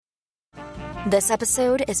This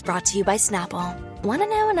episode is brought to you by Snapple. Want to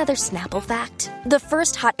know another Snapple fact? The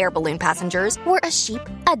first hot air balloon passengers were a sheep,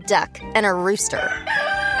 a duck, and a rooster.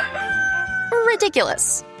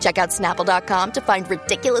 Ridiculous. Check out Snapple.com to find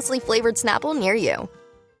ridiculously flavored Snapple near you.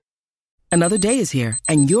 Another day is here,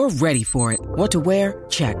 and you're ready for it. What to wear?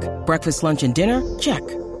 Check. Breakfast, lunch, and dinner? Check.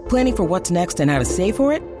 Planning for what's next and how to save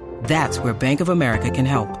for it? That's where Bank of America can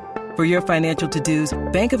help. For your financial to-dos,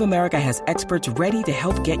 Bank of America has experts ready to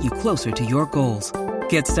help get you closer to your goals.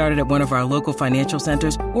 Get started at one of our local financial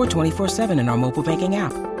centers or 24/7 in our mobile banking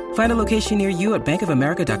app. Find a location near you at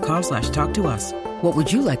bankofamerica.com/talktous. What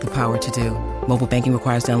would you like the power to do? Mobile banking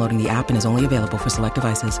requires downloading the app and is only available for select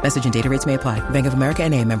devices. Message and data rates may apply. Bank of America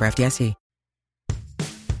N.A., member FDIC.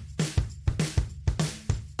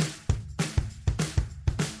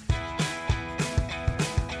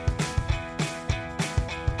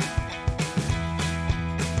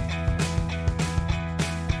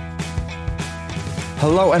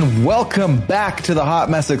 Hello and welcome back to the Hot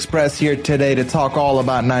Mess Express here today to talk all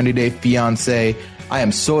about 90 Day Fiancé. I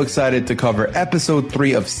am so excited to cover episode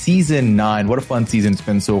 3 of season 9. What a fun season it's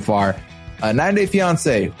been so far. 90 Day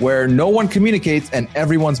Fiancé, where no one communicates and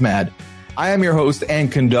everyone's mad. I am your host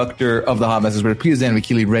and conductor of the Hot Mess Express, Peter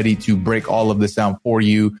Zanvakili, ready to break all of this down for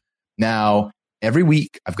you. Now, every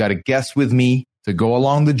week I've got a guest with me to go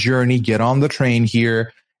along the journey, get on the train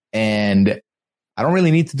here, and I don't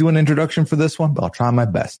really need to do an introduction for this one, but I'll try my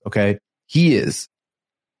best, okay? He is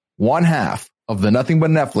one half of the Nothing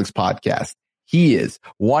But Netflix podcast. He is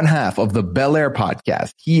one half of the Bel Air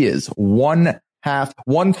podcast. He is one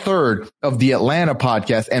third of the Atlanta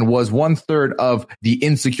podcast and was 1/3 of the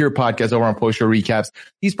Insecure podcast over on Post Show Recaps.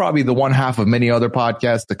 He's probably the one half of many other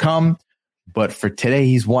podcasts to come, but for today,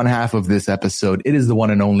 he's one half of this episode. It is the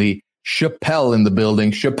one and only Chappelle in the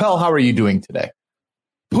building. Chappelle, how are you doing today?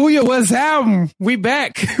 Pooya, what's happening? We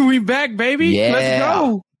back. We back, baby. Yeah. Let's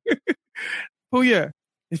go. Pooya,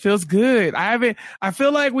 it feels good. I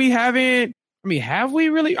feel like we haven't, have we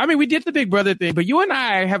really? We did the Big Brother thing, but you and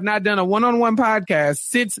I have not done a one-on-one podcast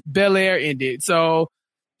since Bel Air ended. So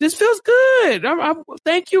this feels good.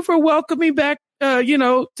 Thank you for welcoming back,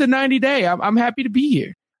 to 90 Day. I'm happy to be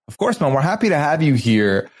here. Of course, man. We're happy to have you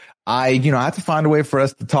here. I had to find a way for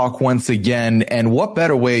us to talk once again. And what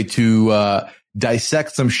better way to,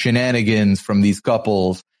 dissect some shenanigans from these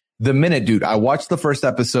couples. The minute, dude, I watched the first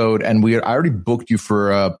episode and I already booked you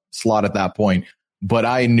for a slot at that point, but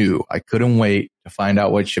I knew I couldn't wait to find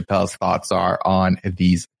out what Chappelle's thoughts are on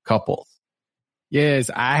these couples. Yes,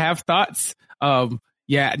 I have thoughts.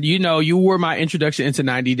 Yeah, you were my introduction into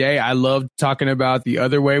 90 Day. I loved talking about The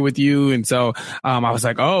Other Way with you. And so I was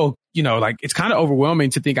like, it's kind of overwhelming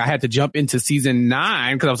to think I had to jump into season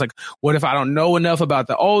 9 because I was like, what if I don't know enough about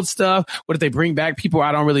the old stuff? What if they bring back people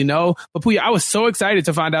I don't really know? But Pooya, I was so excited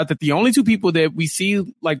to find out that the only two people that we see,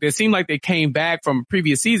 like, that seem like they came back from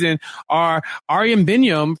previous season are Ari and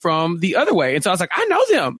Binyam from The Other Way. And so I was like, I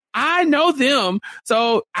know them.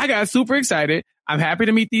 So I got super excited. I'm happy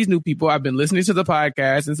to meet these new people. I've been listening to the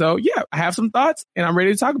podcast. And so, yeah, I have some thoughts and I'm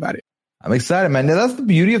ready to talk about it. I'm excited, man. Now, that's the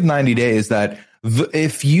beauty of 90 Days that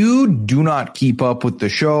if you do not keep up with the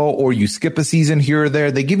show or you skip a season here or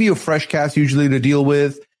there, they give you a fresh cast usually to deal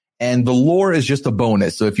with. And the lore is just a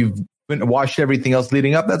bonus. So if you've watched everything else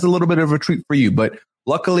leading up, that's a little bit of a treat for you. But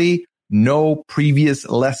luckily, no previous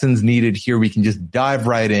lessons needed here. We can just dive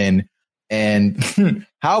right in. And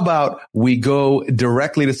how about we go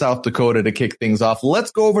directly to South Dakota to kick things off?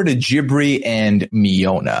 Let's go over to Jibri and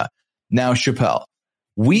Miona. Now, Chappelle,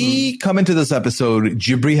 we come into this episode.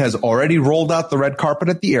 Jibri has already rolled out the red carpet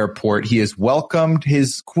at the airport. He has welcomed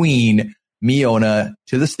his queen, Miona,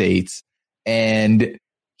 to the States. And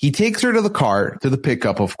he takes her to the car, to the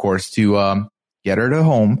pickup, of course, to get her to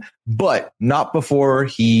home, but not before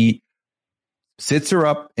he sits her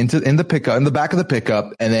up in the back of the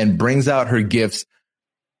pickup, and then brings out her gifts.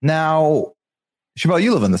 Now, Chappelle,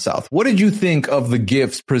 you live in the South. What did you think of the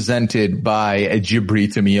gifts presented by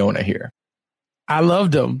Jibri to Miona here? I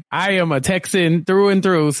loved them. I am a Texan through and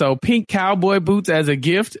through. So pink cowboy boots as a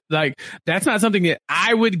gift, like, that's not something that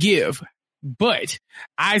I would give. But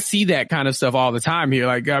I see that kind of stuff all the time here.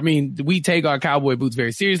 Like, we take our cowboy boots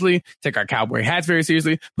very seriously, take our cowboy hats very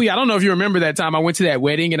seriously. But yeah, I don't know if you remember that time I went to that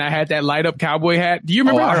wedding and I had that light up cowboy hat. Do you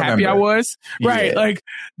remember how happy I was? Yeah. Right. Like,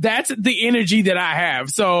 that's the energy that I have.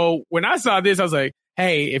 So when I saw this, I was like,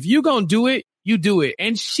 hey, if you gonna do it, you do it.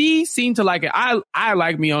 And she seemed to like it. I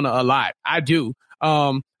like Miona a lot. I do.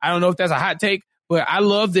 I don't know if that's a hot take, but I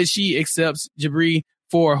love that she accepts Jibri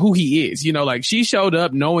for who he is. Like, she showed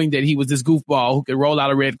up knowing that he was this goofball who could roll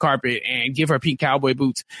out a red carpet and give her pink cowboy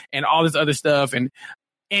boots and all this other stuff. And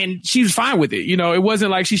And she was fine with it. You know, it wasn't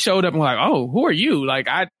like she showed up and like, oh, who are you? Like,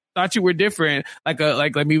 I thought you were different.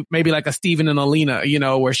 Maybe like a Steven and Alina, you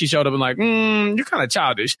know, where she showed up and like, you're kind of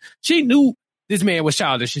childish. She knew this man was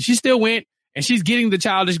childish and she still went and she's getting the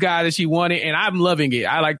childish guy that she wanted. And I'm loving it.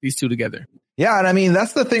 I like these two together. Yeah. And I mean,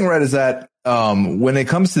 that's the thing, right, is that when it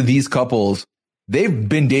comes to these couples, they've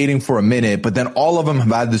been dating for a minute, but then all of them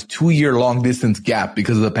have had this 2-year long distance gap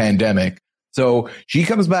because of the pandemic. So she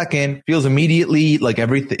comes back in, feels immediately like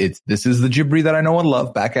everything. This is the Jibri that I know and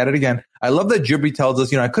love. Back at it again. I love that Jibri tells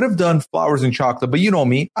us, you know, I could have done flowers and chocolate, but you know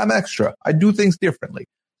me, I'm extra. I do things differently.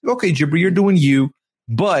 Okay, Jibri, you're doing you.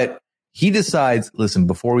 But he decides, listen,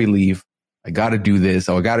 before we leave, I got to do this.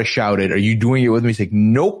 Oh, I got to shout it. Are you doing it with me? He's like,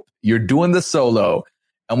 nope, you're doing the solo.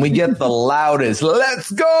 And we get the loudest,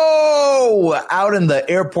 let's go, out in the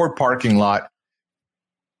airport parking lot.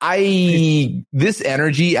 This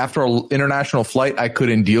energy after an international flight, I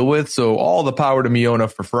couldn't deal with. So all the power to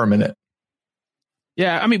Miona for firming it.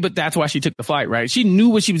 Yeah, I mean, but that's why she took the flight, right? She knew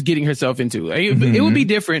what she was getting herself into. It would be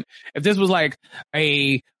different if this was like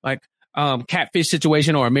a catfish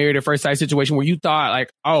situation or a married at first sight situation where you thought like,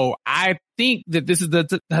 oh, I think that this is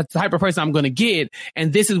the type of person I'm going to get.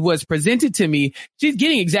 And this is what's presented to me. She's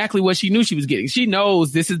getting exactly what she knew she was getting. She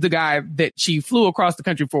knows this is the guy that she flew across the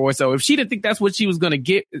country for. So if she didn't think that's what she was going to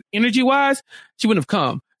get energy wise, she wouldn't have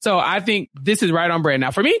come. So I think this is right on brand.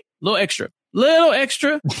 Now for me, little extra,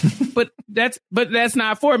 but that's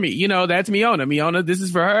not for me. You know, that's Miona, this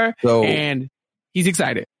is for her. So, and he's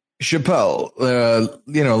excited. Chappelle,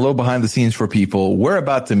 you know, a little behind the scenes for people. We're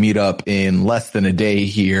about to meet up in less than a day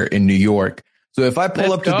here in New York. So if I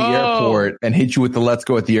pull up to the airport and hit you with the let's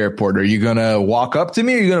go at the airport, are you going to walk up to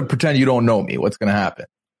me or are you going to pretend you don't know me? What's going to happen?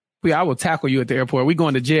 I will tackle you at the airport. We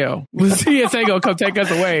going to jail. TSA gonna come take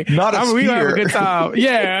us away. We gonna have a good time.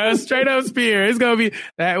 Yeah, straight up spear. It's gonna be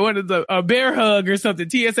a bear hug or something.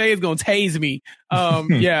 TSA is gonna tase me.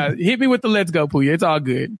 Yeah, hit me with the let's go, Puya. It's all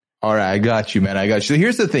good. All right, I got you, man. I got you. So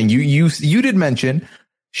here's the thing. You did mention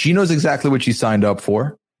she knows exactly what she signed up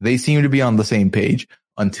for. They seem to be on the same page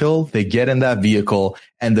until they get in that vehicle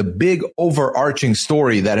and the big overarching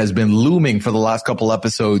story that has been looming for the last couple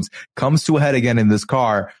episodes comes to a head again in this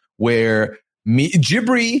car where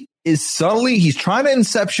Jibri is subtly, he's trying to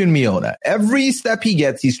inception Miona. Every step he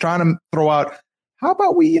gets, he's trying to throw out, how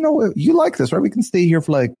about we, you know, you like this, right? We can stay here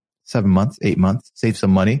for like 7 months, 8 months, save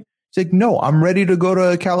some money. It's like, no, I'm ready to go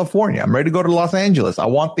to California. I'm ready to go to Los Angeles. I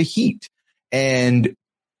want the heat. And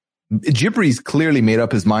Jibri's clearly made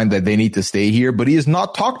up his mind that they need to stay here, but he has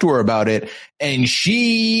not talked to her about it. And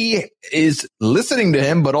she is listening to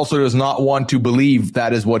him, but also does not want to believe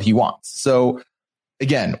that is what he wants. So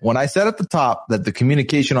again, when I said at the top that the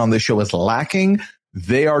communication on this show is lacking,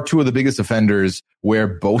 they are two of the biggest offenders where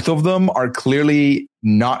both of them are clearly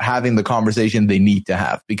not having the conversation they need to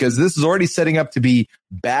have because this is already setting up to be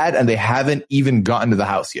bad and they haven't even gotten to the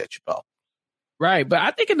house yet, Chappelle. Right. But I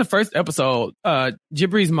think in the first episode,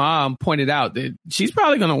 Jibri's mom pointed out that she's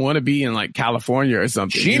probably going to want to be in like California or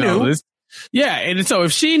something. She knew. Yeah. And so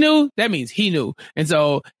if she knew, that means he knew. And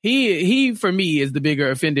so he for me is the bigger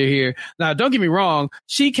offender here. Now, don't get me wrong.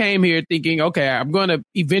 She came here thinking, okay, I'm going to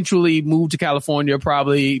eventually move to California,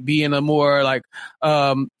 probably be in a more like,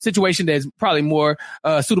 situation that's probably more,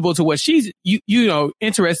 suitable to what she's, you know,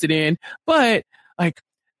 interested in. But like,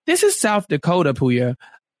 this is South Dakota, Puya.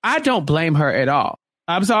 I don't blame her at all.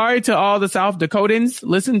 I'm sorry to all the South Dakotans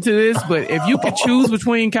listen to this, but if you could choose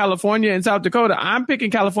between California and South Dakota, I'm picking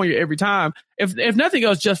California every time. If nothing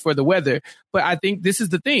else, just for the weather. But I think this is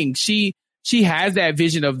the thing. She has that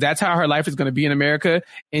vision of that's how her life is going to be in America.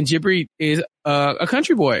 And Jibri is a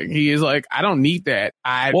country boy. He is like, I don't need that.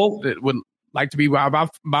 I would like to be by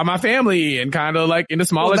my family and kind of like in a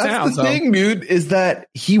smaller town. That's the thing, dude, is that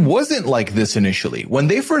he wasn't like this initially. When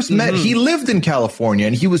they first met, he lived in California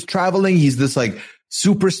and he was traveling. He's this like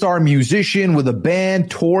superstar musician with a band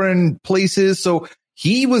touring places. So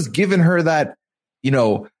he was giving her that, you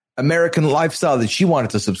know, American lifestyle that she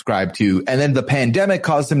wanted to subscribe to. And then the pandemic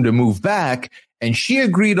caused him to move back. And she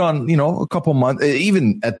agreed on, you know, a couple months,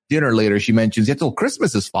 even at dinner later, she mentions, yeah, till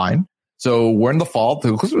Christmas is fine. So we're in the fall,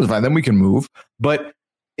 till Christmas is fine, then we can move. But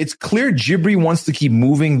it's clear Jibri wants to keep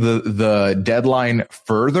moving the deadline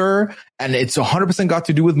further. And it's 100% got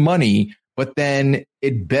to do with money. But then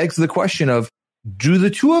it begs the question of, do the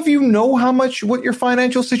two of you know what your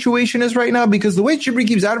financial situation is right now? Because the way Jibri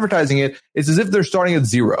keeps advertising it, it's as if they're starting at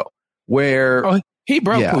zero. Where he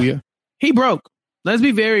broke, Puya. He broke. Let's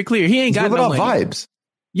be very clear. He ain't got no money. Vibes.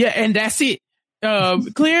 Yeah, and that's it.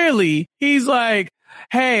 Clearly, he's like,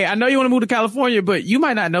 hey, I know you want to move to California, but you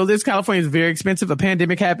might not know this. California is very expensive. A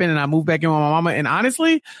pandemic happened and I moved back in with my mama. And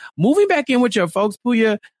honestly, moving back in with your folks,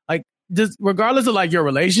 Puya, like, just regardless of like your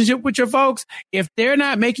relationship with your folks, if they're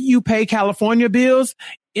not making you pay California bills,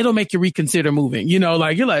 it'll make you reconsider moving. You know,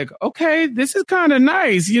 like you're like, okay, this is kind of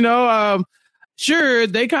nice. You know, sure,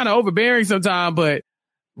 they kind of overbearing sometimes, but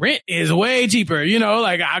rent is way cheaper. You know,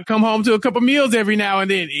 like I come home to a couple meals every now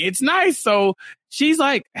and then. It's nice. So she's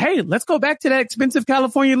like, hey, let's go back to that expensive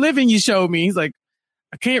California living you showed me. He's like,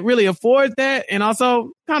 I can't really afford that. And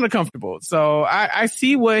also kind of comfortable. So I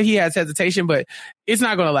see where he has hesitation, but it's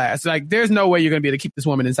not going to last. Like there's no way you're going to be able to keep this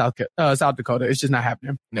woman in South Dakota. It's just not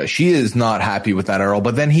happening. No, she is not happy with that at all.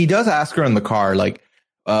 But then he does ask her in the car, like,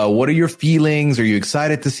 what are your feelings? Are you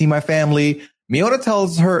excited to see my family? Miona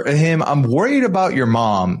tells him, I'm worried about your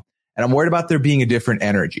mom and I'm worried about there being a different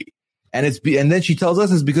energy. And then she tells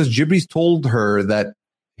us it's because Jibri's told her that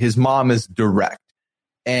his mom is direct.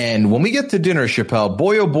 And when we get to dinner, Chappelle,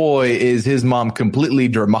 boy, oh boy, is his mom completely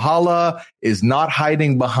direct. Mahala is not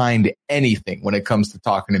hiding behind anything when it comes to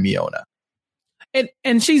talking to Miona.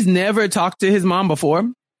 And she's never talked to his mom before?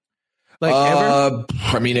 Like ever?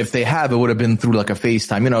 I mean, if they have, it would have been through like a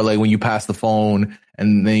FaceTime, you know, like when you pass the phone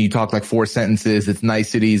and then you talk like 4 sentences, it's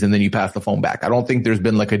niceties, and then you pass the phone back. I don't think there's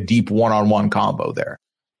been like a deep one-on-one combo there.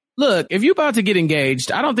 Look, if you're about to get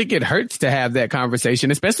engaged, I don't think it hurts to have that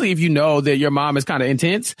conversation, especially if you know that your mom is kind of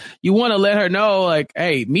intense. You want to let her know, like,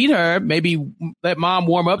 hey, meet her, maybe let mom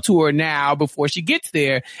warm up to her now before she gets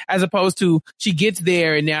there, as opposed to she gets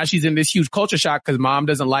there and now she's in this huge culture shock because mom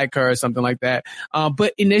doesn't like her or something like that.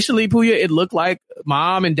 But initially, Puya, it looked like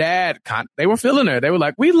mom and dad, they were feeling her. They were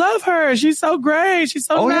like, we love her. She's so great. She's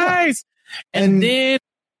so nice. Yeah. And then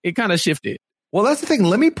it kind of shifted. Well, that's the thing.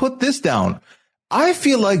 Let me put this down. I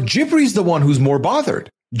feel like Jibri's the one who's more bothered.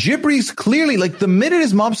 Jibri's clearly, like, the minute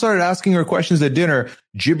his mom started asking her questions at dinner,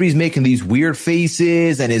 Jibri's making these weird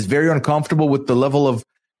faces and is very uncomfortable with the level of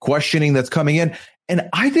questioning that's coming in. And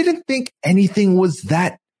I didn't think anything was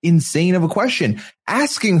that insane of a question.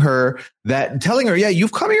 Asking her that, telling her, yeah,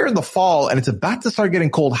 you've come here in the fall and it's about to start getting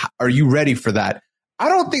cold. Are you ready for that? I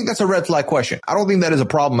don't think that's a red flag question. I don't think that is a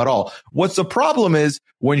problem at all. What's the problem is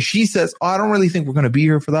when she says, I don't really think we're going to be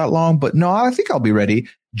here for that long, but no, I think I'll be ready.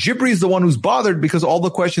 Jibri's the one who's bothered because all the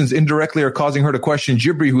questions indirectly are causing her to question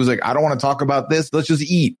Jibri, who's like, I don't want to talk about this. Let's just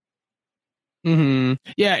eat. Mm-hmm.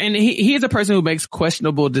 Yeah. And he is a person who makes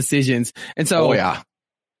questionable decisions. And so,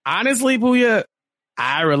 honestly, Puya,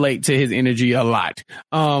 I relate to his energy a lot.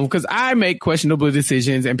 Cause I make questionable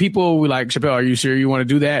decisions and people were like, Chappelle, are you sure you want to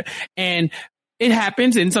do that? And it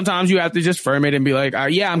happens, and sometimes you have to just firm it and be like,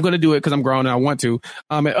 yeah, I'm going to do it because I'm grown and I want to.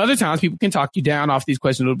 At other times, people can talk you down off these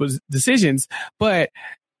questionable decisions, but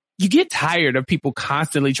you get tired of people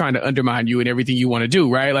constantly trying to undermine you and everything you want to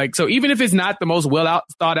do, right? Like, so even if it's not the most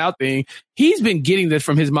thought out thing, he's been getting this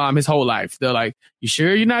from his mom his whole life. They're like, you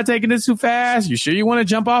sure you're not taking this too fast? You sure you want to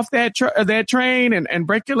jump off that train and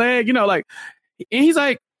break your leg? You know, like, and he's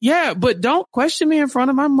like, yeah, but don't question me in front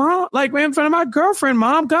of my mom, like in front of my girlfriend,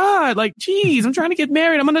 mom, God, like, geez, I'm trying to get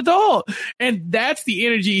married. I'm an adult. And that's the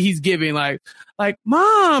energy he's giving. Like,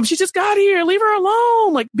 mom, she just got here. Leave her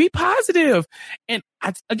alone. Like, be positive. And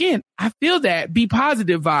I feel that be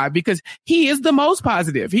positive vibe because he is the most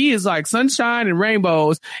positive. He is like sunshine and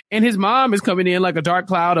rainbows. And his mom is coming in like a dark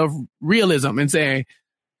cloud of realism and saying,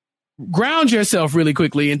 ground yourself really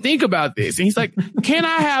quickly and think about this. And he's like, can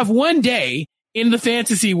I have one day in the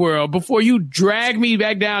fantasy world before you drag me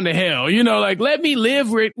back down to hell? You know, like, let me live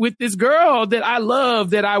with this girl that I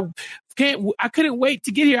love, that I couldn't wait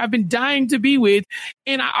to get here. I've been dying to be with.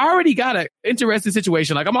 And I already got an interesting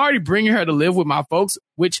situation. Like, I'm already bringing her to live with my folks,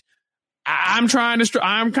 which I'm kind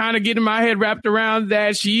of getting my head wrapped around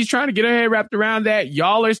that. She's trying to get her head wrapped around that.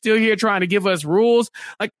 Y'all are still here trying to give us rules.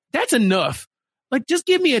 Like, that's enough. Like, just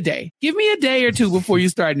give me a day. Give me a day or two before you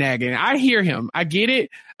start nagging. I hear him. I get it.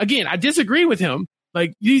 Again, I disagree with him.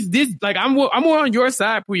 Like, I'm more on your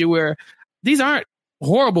side, Puya, where these aren't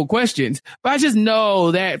horrible questions, but I just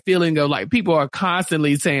know that feeling of like people are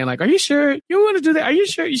constantly saying like, are you sure you want to do that? Are you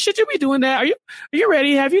sure? Should you be doing that? Are you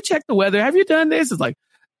ready? Have you checked the weather? Have you done this? It's like,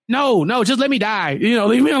 no, just let me die. You know,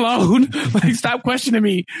 leave me alone. Like, stop questioning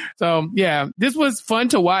me. So yeah, this was fun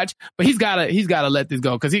to watch, but he's gotta let this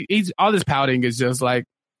go because he's all this pouting is just like,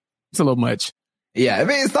 it's a little much. Yeah, I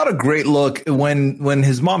mean, it's not a great look when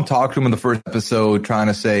his mom talked to him in the first episode, trying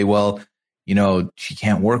to say, well, you know, she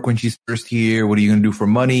can't work when she's first here. What are you going to do for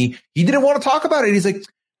money? He didn't want to talk about it. He's like,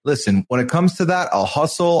 listen, when it comes to that, I'll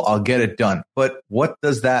hustle. I'll get it done. But what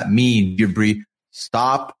does that mean, Jibri?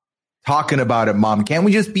 Stop talking about it, mom. Can't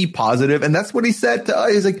we just be positive? And that's what he said to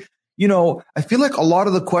us. He's like, I feel like a lot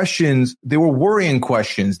of the questions, they were worrying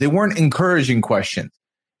questions. They weren't encouraging questions.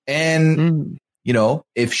 And,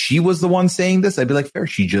 if she was the one saying this, I'd be like, fair,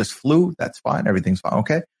 she just flew. That's fine. Everything's fine.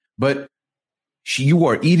 Okay. But you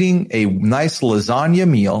are eating a nice lasagna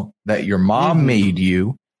meal that your mom made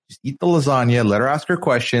you. Just eat the lasagna. Let her ask her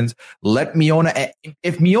questions. Let Miona,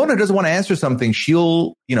 if Miona doesn't want to answer something,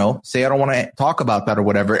 she'll, say, I don't want to talk about that or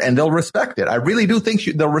whatever. And they'll respect it. I really do think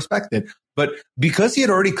they'll respect it. But because he had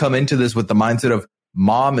already come into this with the mindset of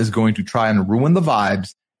mom is going to try and ruin the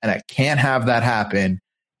vibes and I can't have that happen,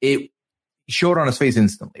 it showed on his face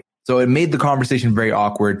instantly. So it made the conversation very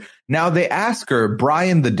awkward. Now they ask her,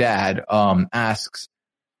 Brian, the dad, asks,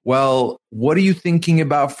 well, what are you thinking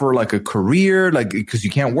about for like a career? Like, because you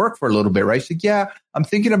can't work for a little bit, right? She's like, yeah, I'm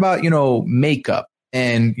thinking about, makeup.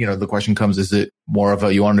 And, the question comes, is it more of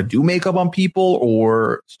you want to do makeup on people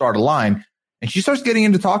or start a line? And she starts getting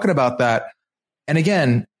into talking about that. And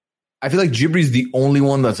again, I feel like Jibri's the only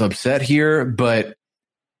one that's upset here. But,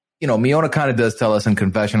 Miona kind of does tell us in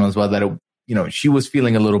confessional as well that, she was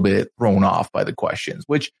feeling a little bit thrown off by the questions,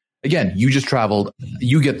 which, again, you just traveled.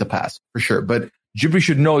 You get the pass for sure. But Jibri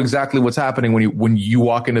should know exactly what's happening when you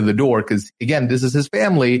walk into the door, because, again, this is his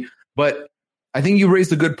family. But I think you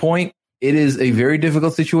raised a good point. It is a very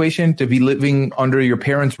difficult situation to be living under your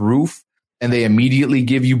parents' roof and they immediately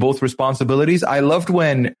give you both responsibilities. I loved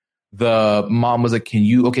when the mom was like,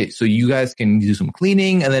 so you guys can do some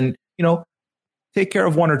cleaning and then, take care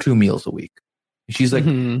of 1 or 2 meals a week. And she's like,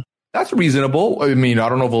 that's reasonable. I mean, I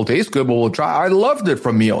don't know if it'll taste good, but we'll try. I loved it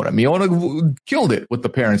from Miona. Miona killed it with the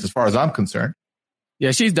parents as far as I'm concerned.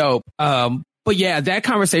 Yeah, she's dope. But yeah, that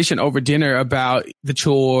conversation over dinner about the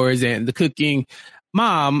chores and the cooking,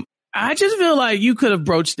 Mom, I just feel like you could have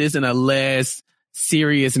broached this in a less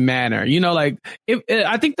serious manner.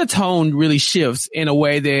 I think the tone really shifts in a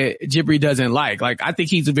way that Jibri doesn't like. Like, I think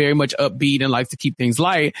he's very much upbeat and likes to keep things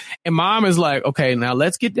light. And Mom is like, okay, now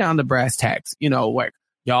let's get down to brass tacks.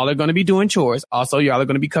 Y'all are going to be doing chores. Also, y'all are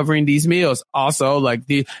going to be covering these meals. Also,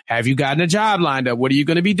 have you gotten a job lined up? What are you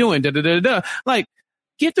going to be doing? Like,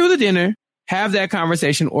 get through the dinner, have that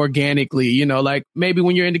conversation organically, maybe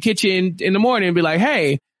when you're in the kitchen in the morning, be like,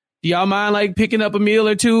 hey, do y'all mind picking up a meal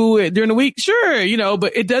or two during the week? Sure,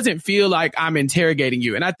 but it doesn't feel like I'm interrogating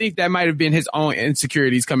you. And I think that might have been his own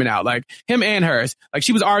insecurities coming out, like him and hers. Like,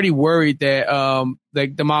 she was already worried that,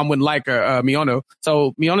 the mom wouldn't like her, Miona.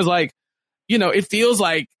 So Miona's like, it feels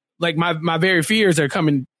like my very fears are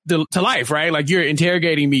coming to life, right? Like, you're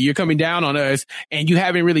interrogating me, you're coming down on us, and you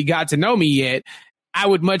haven't really got to know me yet. I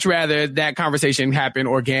would much rather that conversation happen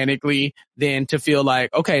organically than to feel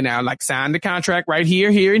like, okay, now sign the contract right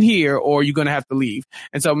here, here, and here, or you're going to have to leave.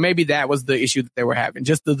 And so maybe that was the issue that they were having.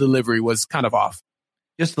 Just the delivery was kind of off.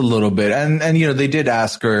 Just a little bit. And they did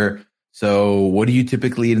ask her, so what do you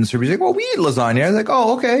typically eat in Serbia? She's like, well, we eat lasagna. I was like,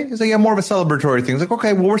 oh, okay. It's like, yeah, more of a celebratory thing. It's like,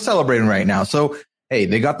 okay, well, we're celebrating right now. So, hey,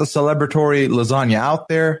 they got the celebratory lasagna out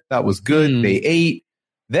there. That was good. They ate.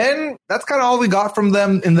 Then that's kind of all we got from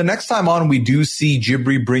them. And the next time on, we do see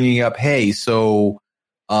Jibri bringing up, hey, so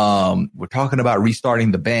we're talking about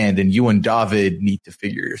restarting the band and you and David need to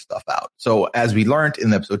figure your stuff out. So as we learned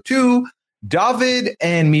in episode 2, David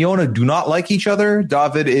and Miona do not like each other.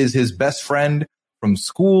 David is his best friend from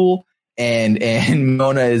school and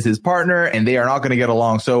Miona is his partner, and they are not going to get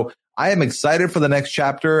along. So I am excited for the next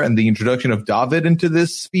chapter and the introduction of David into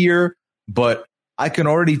this sphere, but I can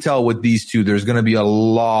already tell with these two, there's going to be a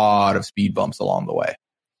lot of speed bumps along the way.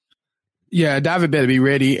 Yeah, David better be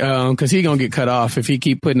ready, because he's gonna get cut off if he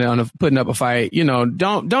keep putting up a fight.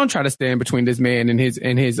 Don't try to stand between this man and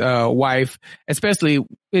his wife, especially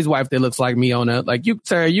his wife that looks like Miona. Like,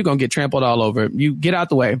 you're gonna get trampled all over. You get out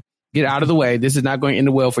the way. Get out of the way. This is not going to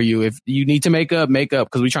end well for you. If you need to make up,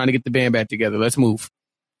 because we're trying to get the band back together. Let's move.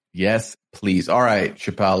 Yes, please. All right,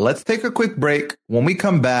 Chappelle, let's take a quick break. When we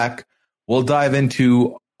come back, we'll dive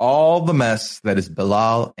into all the mess that is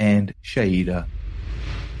Bilal and Shaeeda.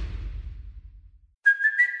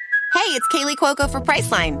 Hey, it's Kaylee Cuoco for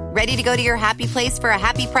Priceline. Ready to go to your happy place for a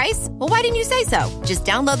happy price? Well, why didn't you say so? Just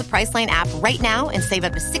download the Priceline app right now and save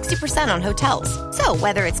up to 60% on hotels. So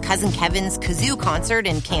whether it's Cousin Kevin's Kazoo Concert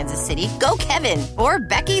in Kansas City, go Kevin, or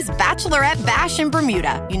Becky's Bachelorette Bash in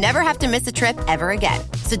Bermuda, you never have to miss a trip ever again.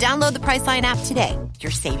 So download the Priceline app today.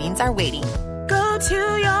 Your savings are waiting. Go to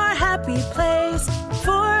your happy place for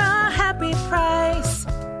a happy price.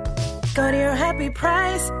 Go to your happy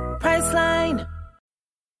price, Priceline.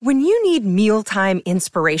 When you need mealtime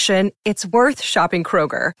inspiration, it's worth shopping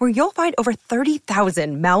Kroger, where you'll find over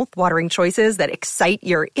 30,000 mouth-watering choices that excite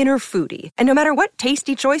your inner foodie. And no matter what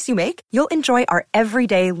tasty choice you make, you'll enjoy our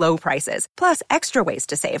everyday low prices, plus extra ways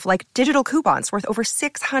to save, like digital coupons worth over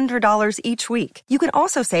 $600 each week. You can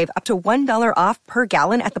also save up to $1 off per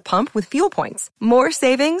gallon at the pump with fuel points. More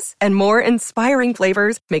savings and more inspiring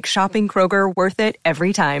flavors make shopping Kroger worth it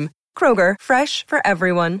every time. Kroger, fresh for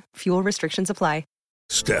everyone. Fuel restrictions apply.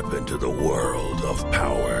 Step into the world of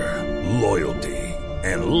power, loyalty,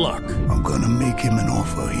 and luck. I'm gonna make him an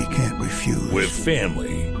offer he can't refuse. With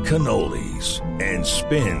family, cannolis, and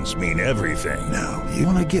spins mean everything. Now, you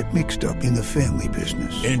wanna get mixed up in the family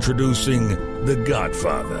business. Introducing The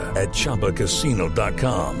Godfather at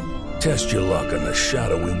ChumbaCasino.com. Test your luck in the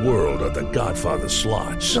shadowy world of The Godfather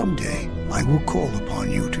slot. Someday, I will call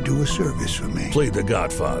upon you to do a service for me. Play The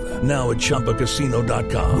Godfather, now at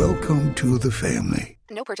ChumbaCasino.com. Welcome to the family.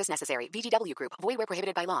 No purchase necessary. VGW Group. Void where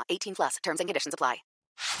prohibited by law. 18 plus. Terms and conditions apply.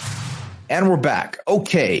 And we're back.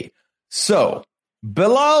 Okay, so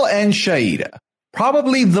Bilal and Shaeeda,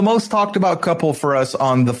 probably the most talked about couple for us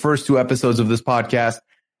on the first two episodes of this podcast.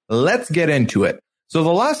 Let's get into it. So the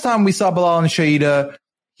last time we saw Bilal and Shaeeda,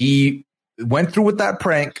 he went through with that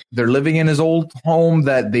prank. They're living in his old home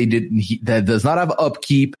that that does not have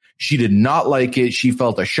upkeep. She did not like it. She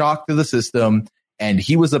felt a shock to the system, and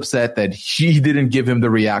he was upset that he didn't give him the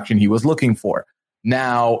reaction he was looking for.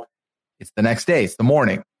 Now, it's the next day. It's the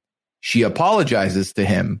morning. She apologizes to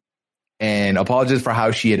him and apologizes for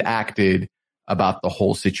how she had acted about the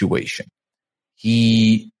whole situation.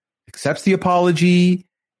 He accepts the apology,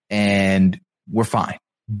 and we're fine.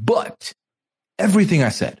 But everything I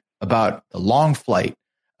said about the long flight,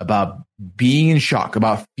 about being in shock,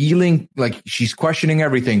 about feeling like she's questioning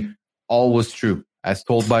everything, all was true, as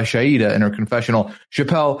told by Shaeeda in her confessional.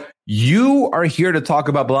 Chappelle, you are here to talk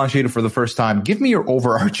about Bilal and Shaeeda for the first time. Give me your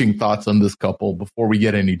overarching thoughts on this couple before we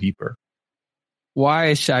get any deeper. Why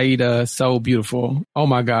is Shaeeda so beautiful? Oh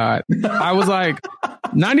my God. I was like,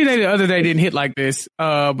 90 Day the other day didn't hit like this.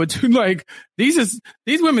 But like, these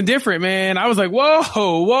women different, man. I was like,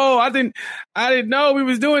 whoa. I didn't know we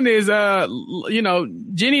was doing this.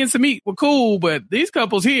 Jenny and Samit were cool, but these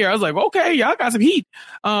couples here, I was like, okay, y'all got some heat.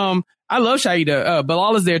 I love Shaeeda.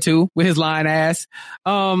 Bilal is there too with his lying ass.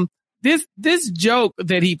 This joke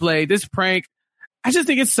that he played, this prank, I just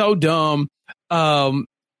think it's so dumb.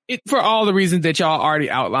 For all the reasons that y'all already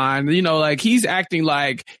outlined, like he's acting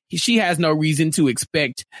like she has no reason to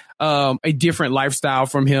expect a different lifestyle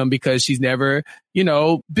from him because she's never,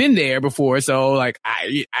 been there before. So like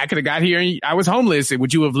I could have got here and I was homeless.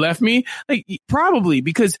 Would you have left me? Like probably,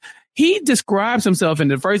 because he describes himself in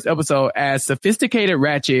the first episode as sophisticated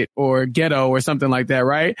ratchet or ghetto or something like that,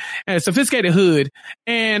 right? And a sophisticated hood.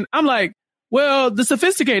 And I'm like, well, the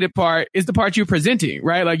sophisticated part is the part you're presenting,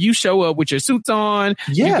 right? Like you show up with your suits on,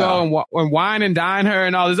 you go and wine and dine her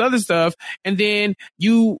and all this other stuff. And then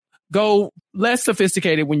you go less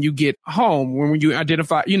sophisticated when you get home, when you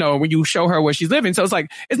identify, when you show her where she's living. So it's like,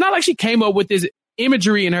 it's not like she came up with this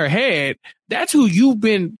imagery in her head. That's who you've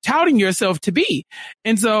been touting yourself to be.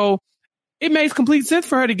 And so it makes complete sense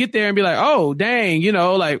for her to get there and be like, oh, dang,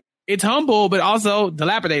 like it's humble, but also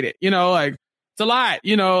dilapidated, like, it's a lot,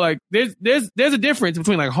 like there's a difference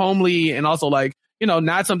between like homely and also like,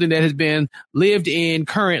 not something that has been lived in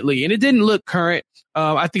currently. And it didn't look current.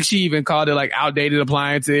 I think she even called it like outdated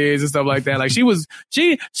appliances and stuff like that. Like she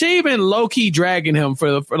been low key dragging him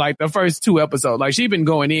for like the first two episodes. Like she'd been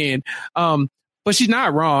going in. But she's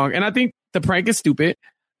not wrong. And I think the prank is stupid.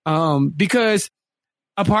 Because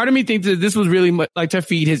a part of me thinks that this was really like to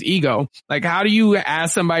feed his ego. Like, how do you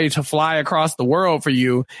ask somebody to fly across the world for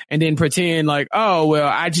you and then pretend like, oh, well,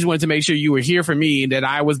 I just wanted to make sure you were here for me and that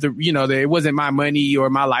I was that it wasn't my money or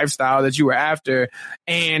my lifestyle that you were after.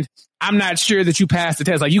 And I'm not sure that you passed the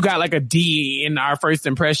test. Like you got like a D in our first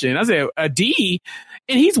impression. I said a D,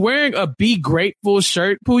 and he's wearing a Be Grateful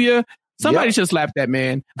shirt, Puya. Somebody should slap that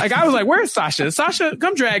man. Like, I was like, where's Sasha? Sasha,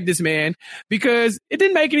 come drag this man, because it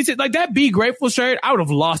didn't make any sense. Like, that Be Grateful shirt, I would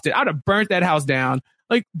have lost it. I would have burnt that house down.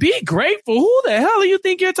 Like, be grateful. Who the hell do you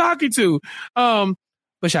think you're talking to? But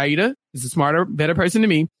Shaeeda is a smarter, better person than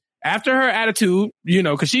me. After her attitude,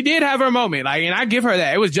 because she did have her moment. Like, and I give her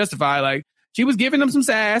that. It was justified. Like, she was giving them some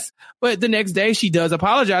sass. But the next day, she does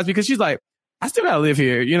apologize because she's like, I still got to live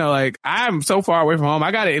here. Like, I'm so far away from home.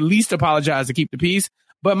 I got to at least apologize to keep the peace.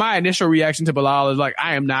 But my initial reaction to Bilal is like,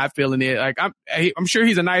 I am not feeling it. Like, I'm sure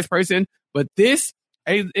he's a nice person, but this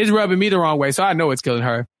is rubbing me the wrong way. So I know it's killing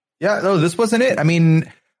her. Yeah, no, this wasn't it. I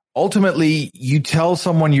mean, ultimately, you tell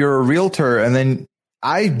someone you're a realtor, and then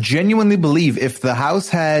I genuinely believe if the house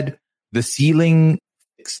had the ceiling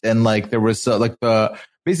and like there was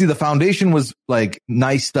basically the foundation was like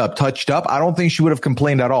niced up, touched up, I don't think she would have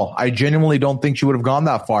complained at all. I genuinely don't think she would have gone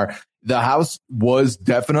that far. The house was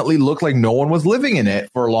definitely looked like no one was living in it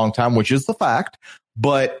for a long time, which is the fact.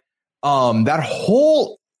 But that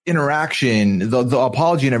whole interaction, the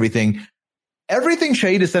apology and everything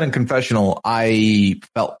Shaeeda said in confessional, I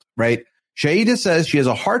felt, right? Shaeeda says she has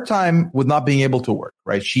a hard time with not being able to work,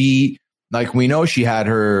 right? She, like we know, she had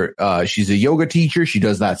her, she's a yoga teacher. She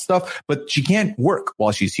does that stuff, but she can't work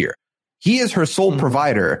while she's here. He is her sole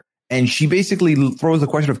provider. And she basically throws the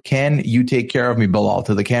question of, can you take care of me, Bilal,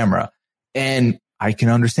 to the camera? And I can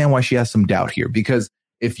understand why she has some doubt here, because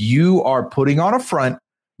if you are putting on a front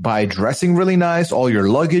by dressing really nice, all your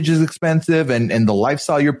luggage is expensive, and the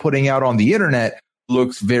lifestyle you're putting out on the internet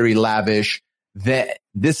looks very lavish, that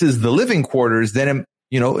this is the living quarters, then,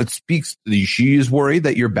 it speaks. She is worried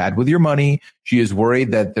that you're bad with your money. She is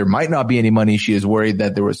worried that there might not be any money. She is worried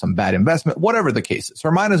that there was some bad investment, whatever the case is.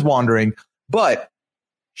 Her mind is wandering, but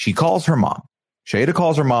she calls her mom. Shaeeda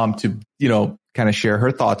calls her mom to, kind of share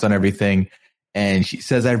her thoughts on everything. And she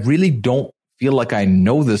says, I really don't feel like I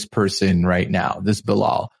know this person right now, this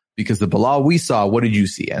Bilal, because the Bilal we saw, what did you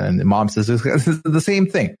see? And the mom says, this is the same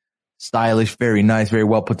thing. Stylish, very nice, very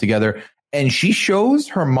well put together. And she shows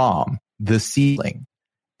her mom the ceiling,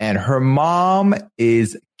 and her mom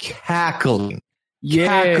is cackling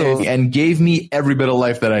and gave me every bit of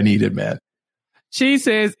life that I needed, man. She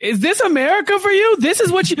says, is this America for you? This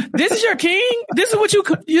is your king? This is what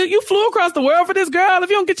you flew across the world for this girl? If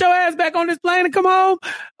you don't get your ass back on this plane and come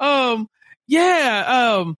home.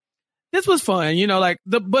 This was fun,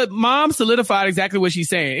 but mom solidified exactly what she's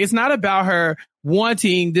saying. It's not about her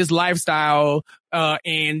wanting this lifestyle,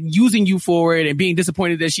 and using you for it and being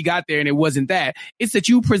disappointed that she got there and it wasn't that. It's that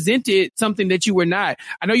you presented something that you were not.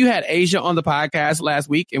 I know you had Asia on the podcast last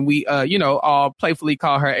week, and we, all playfully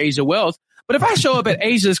call her Asia Wealth. But if I show up at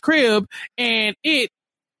Asia's crib and it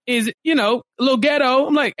is, a little ghetto,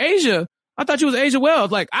 I'm like, Asia, I thought you was Asia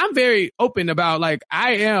Wealth. Like, I'm very open about, like,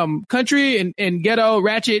 I am country and ghetto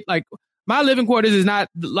ratchet. Like, my living quarters is not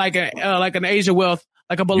like an Asia Wealth,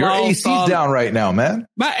 like a Bilal. Your AC's down right now, man.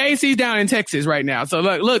 My AC's down in Texas right now. So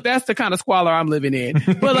look, that's the kind of squalor I'm living in.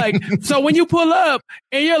 But like, so when you pull up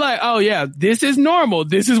and you're like, oh yeah, this is normal.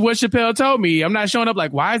 This is what Chappelle told me. I'm not showing up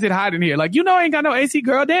like, why is it hot in here? Like, I ain't got no AC,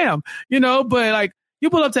 girl, damn. But like, you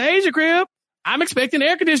pull up to Asia crib, I'm expecting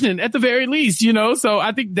air conditioning at the very least, So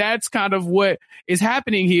I think that's kind of what is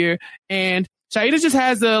happening here. And Shaeeda just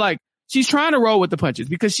has she's trying to roll with the punches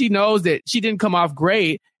because she knows that she didn't come off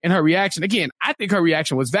great in her reaction. Again, I think her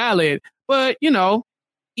reaction was valid, but in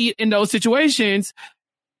those situations,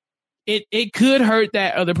 it could hurt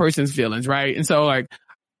that other person's feelings, right? And so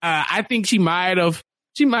I think she might have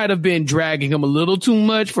been dragging him a little too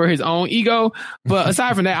much for his own ego. But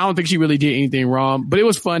aside from that, I don't think she really did anything wrong. But it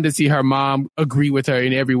was fun to see her mom agree with her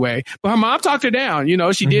in every way. But her mom talked her down.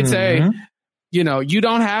 She did say, you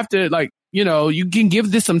don't have to you can give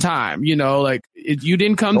this some time, you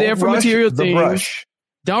didn't come there for material things. Brush.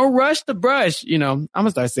 Don't rush the brush. I'm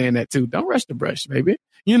gonna start saying that too. Don't rush the brush, baby.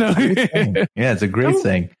 Yeah, it's a great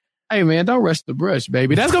thing. Hey man, don't rush the brush,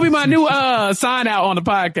 baby. That's gonna be my new sign out on the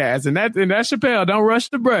podcast, and that's Chappelle. Don't rush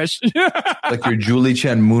the brush. Like your Julie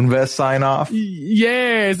Chen Moonves sign off.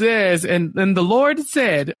 Yes, and the Lord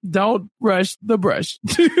said, "Don't rush the brush."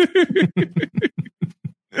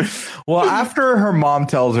 Well, after her mom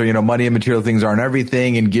tells her, money and material things aren't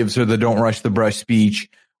everything, and gives her the "don't rush the brush" speech,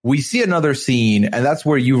 we see another scene, and that's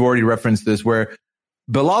where you've already referenced this, where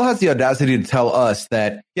Bilal has the audacity to tell us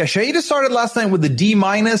that, Shaeeda started last night with a D-,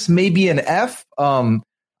 maybe an F.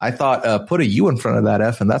 I thought, put a U in front of that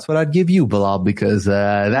F, and that's what I'd give you, Bilal, because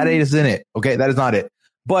that isn't it. Okay, that is not it.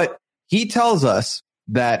 But he tells us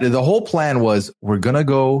that the whole plan was, we're going to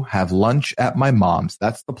go have lunch at my mom's.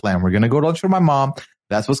 That's the plan. We're going to go to lunch with my mom.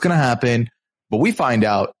 That's what's going to happen. But we find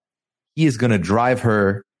out he is going to drive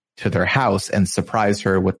her to their house and surprise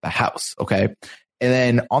her with the house. Okay. And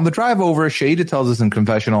then on the drive over, Shaeeda tells us in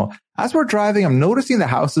confessional, as we're driving, I'm noticing the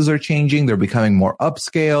houses are changing. They're becoming more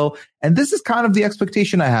upscale. And this is kind of the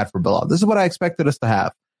expectation I had for Bilal. This is what I expected us to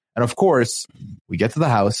have. And of course, we get to the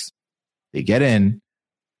house, they get in,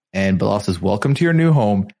 and Bilal says, welcome to your new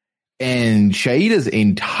home. And Shaeeda's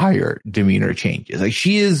entire demeanor changes. Like,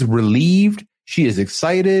 she is relieved. She is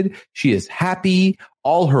excited. She is happy.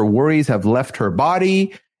 All her worries have left her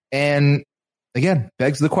body. And again,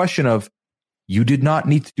 begs the question of, you did not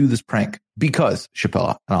need to do this prank, because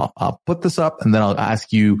Chappelle, and I'll put this up and then I'll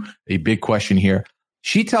ask you a big question here.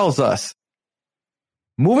 She tells us,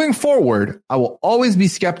 moving forward, I will always be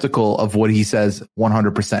skeptical of what he says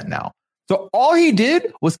 100% now. So all he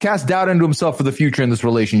did was cast doubt into himself for the future in this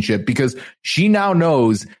relationship, because she now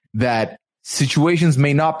knows that situations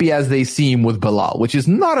may not be as they seem with Bilal, which is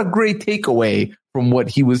not a great takeaway from what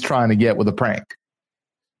he was trying to get with a prank.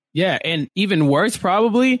 Yeah. And even worse,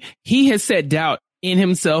 probably, he has set doubt in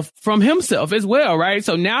himself from himself as well, right?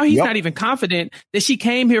 So now he's not even confident that she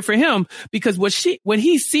came here for him, because what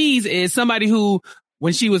he sees is somebody who,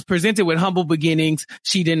 when she was presented with humble beginnings,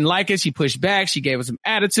 she didn't like it. She pushed back. She gave us some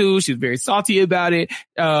attitude. She was very salty about it.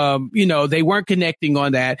 They weren't connecting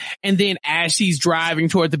on that. And then as she's driving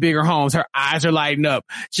toward the bigger homes, her eyes are lighting up.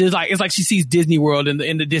 She's like, it's like she sees Disney World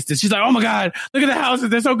in the distance. She's like, oh my God, look at the houses.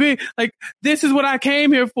 They're so good. Like, this is what I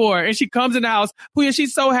came here for. And she comes in the house. Puya,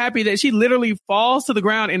 she's so happy that she literally falls to the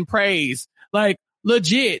ground in praise. Like,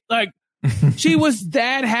 legit. Like, she was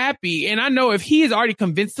that happy. And I know if he has already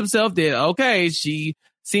convinced himself that, okay, she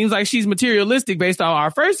seems like she's materialistic based on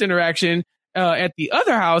our first interaction at the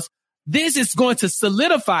other house, this is going to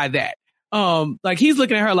solidify that. Like, he's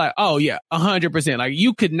looking at her like, oh yeah, 100%. Like,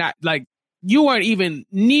 you could not, like, you weren't even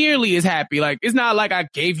nearly as happy. Like, it's not like I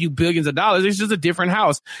gave you billions of dollars. It's just a different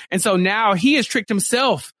house. And so now he has tricked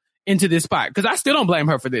himself into this spot, because I still don't blame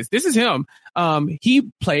her for this. This is him.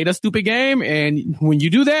 He played a stupid game, and when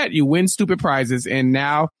you do that, you win stupid prizes. And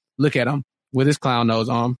now look at him with his clown nose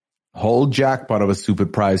on. Whole jackpot of a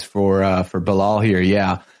stupid prize for Bilal here.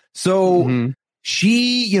 Yeah. So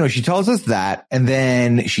she tells us that, and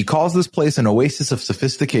then she calls this place an oasis of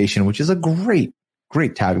sophistication, which is a great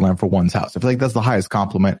tagline for one's house. I feel like that's the highest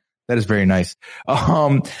compliment. That is very nice.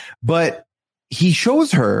 But he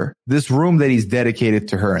shows her this room that he's dedicated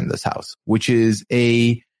to her in this house, which is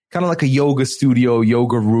a kind of like a yoga studio,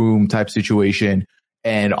 yoga room type situation.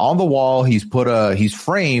 And on the wall, he's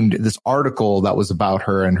framed this article that was about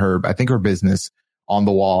her and her business on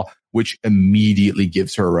the wall, which immediately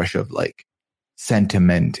gives her a rush of like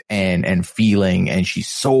sentiment and feeling. And she's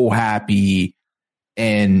so happy,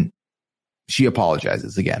 and she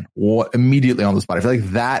apologizes again immediately on the spot. I feel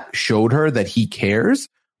like that showed her that he cares,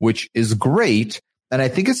 which is great. And I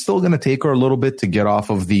think it's still going to take her a little bit to get off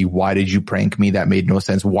of the, why did you prank me? That made no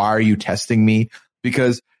sense. Why are you testing me?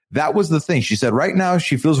 Because that was the thing. She said right now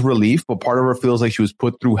she feels relief, but part of her feels like she was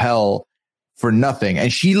put through hell for nothing.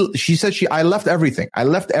 And she said I left everything. I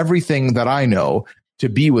left everything that I know to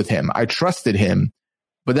be with him. I trusted him,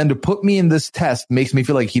 but then to put me in this test makes me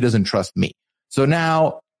feel like he doesn't trust me. So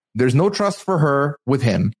now there's no trust for her with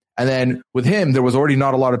him. And then with him, there was already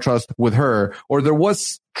not a lot of trust with her, or there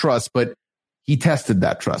was trust, but he tested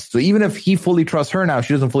that trust. So even if he fully trusts her now,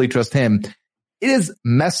 she doesn't fully trust him. It is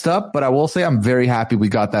messed up, but I will say I'm very happy we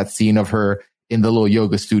got that scene of her in the little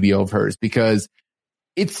yoga studio of hers, because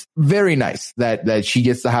it's very nice that she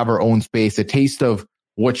gets to have her own space, a taste of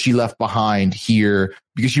what she left behind here,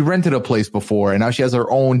 because she rented a place before and now she has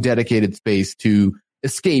her own dedicated space to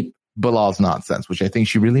escape Bilal's nonsense, which I think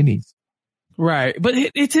she really needs. Right. But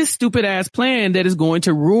it's his stupid ass plan that is going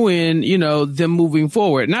to ruin, them moving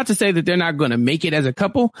forward. Not to say that they're not going to make it as a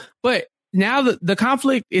couple, but now the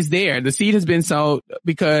conflict is there. The seed has been sown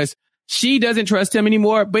because she doesn't trust him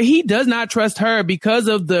anymore, but he does not trust her because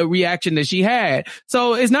of the reaction that she had.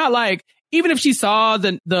 So it's not like, even if she saw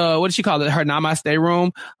the what does she call it? Her namaste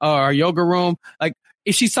room or her yoga room. Like,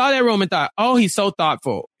 if she saw that room and thought, oh, he's so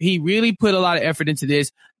thoughtful. He really put a lot of effort into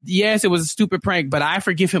this. Yes, it was a stupid prank, but I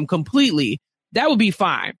forgive him completely. That would be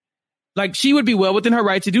fine. Like, she would be well within her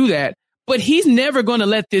right to do that, but he's never going to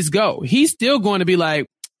let this go. He's still going to be like,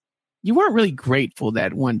 you weren't really grateful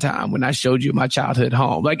that one time when I showed you my childhood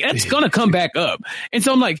home. Like, it's going to come back up. And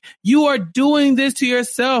so I'm like, you are doing this to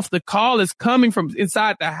yourself. The call is coming from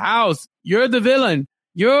inside the house. You're the villain.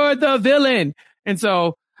 You're the villain. And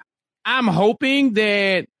so I'm hoping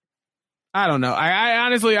that, I don't know. I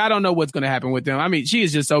honestly, I don't know what's going to happen with them. I mean, she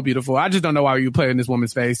is just so beautiful. I just don't know why you play in this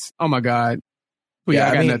woman's face. Oh my God. But yeah,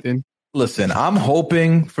 I got nothing. Listen, I'm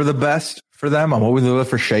hoping for the best for them. I'm hoping for the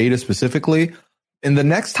best for Shaeeda specifically. And the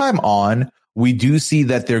next time on, we do see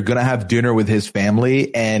that they're going to have dinner with his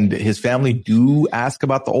family, and his family do ask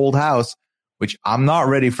about the old house, which I'm not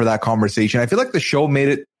ready for that conversation. I feel like the show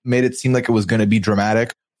made it seem like it was going to be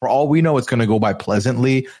dramatic. For all we know, it's going to go by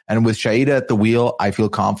pleasantly. And with Shaeeda at the wheel, I feel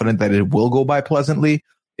confident that it will go by pleasantly.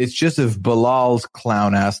 It's just if Bilal's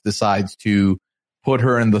clown ass decides to put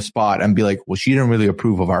her in the spot and be like, well, she didn't really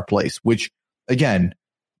approve of our place, which again,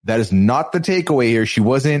 that is not the takeaway here. She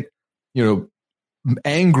wasn't,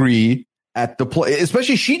 angry at the place,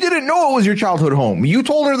 especially she didn't know it was your childhood home. You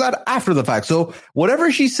told her that after the fact. So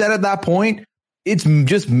whatever she said at that point, it's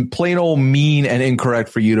just plain old mean and incorrect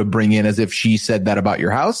for you to bring in as if she said that about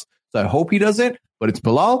your house. So I hope he doesn't, but it's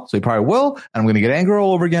Bilal, so he probably will. And I'm going to get angry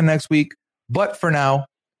all over again next week. But for now,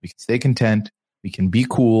 We can stay content. We can be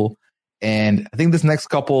cool. And I think this next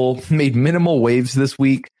couple made minimal waves this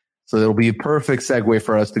week. So it'll be a perfect segue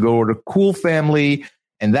for us to go over to cool family.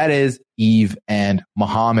 And that is Eve and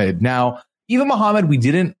Muhammad. Now, Eve and Muhammad,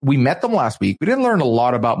 we met them last week. We didn't learn a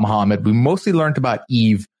lot about Muhammad. We mostly learned about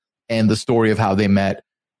Eve and the story of how they met.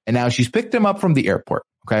 And now she's picked him up from the airport.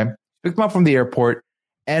 Okay. Picked him up from the airport.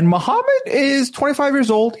 And Muhammad is 25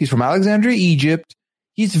 years old. He's from Alexandria, Egypt.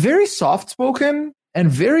 He's very soft spoken and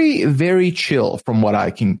very, very chill from what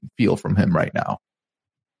I can feel from him right now.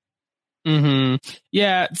 Mm-hmm.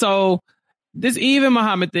 Yeah. So this Eve and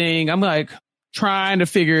Muhammad thing, I'm like trying to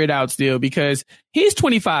figure it out still because he's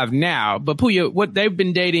 25 now, but Puya, what they've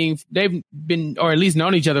been dating, or at least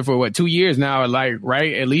known each other for 2 years now, like,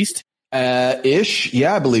 right? At least. Ish.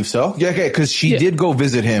 Yeah, I believe so. Yeah. Okay. Cause she did go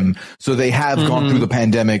visit him. So they have gone through the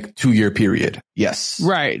pandemic 2-year period. Yes.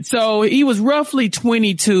 Right. So he was roughly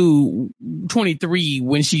 22, 23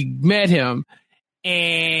 when she met him,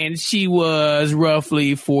 and she was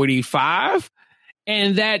roughly 45.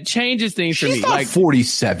 And that changes things for me. She's not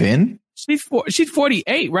 47. She's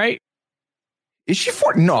 48, right? Is she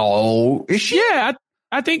 40? No. Is she? Yeah.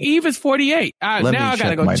 I think Eve is 48. Now I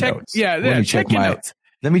gotta go check. Notes. Yeah. Check your notes.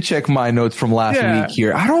 Let me check my notes from last week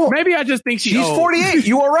here. Maybe I just think she's old. 48.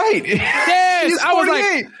 You are right. Yes. She's 48. I was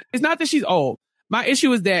like, it's not that she's old. My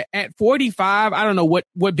issue is that at 45, I don't know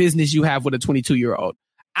what business you have with a 22-year-old.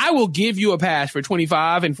 I will give you a pass for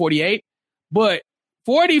 25 and 48, but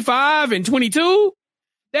 45 and 22,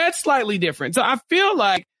 that's slightly different. So I feel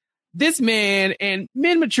like this man, and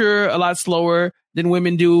men mature a lot slower than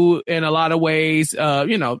women do in a lot of ways,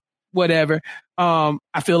 whatever.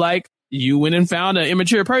 I feel like you went and found an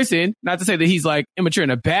immature person. Not to say that he's like immature in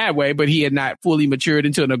a bad way, but he had not fully matured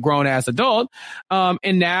into a grown ass adult.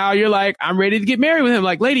 And now you're like, I'm ready to get married with him.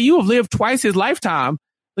 Like, lady, you have lived twice his lifetime.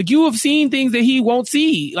 Like, you have seen things that he won't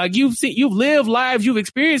see. Like, you've lived lives, you've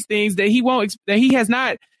experienced things that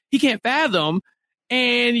he can't fathom.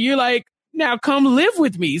 And you're like, now come live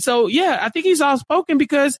with me. So yeah, I think he's outspoken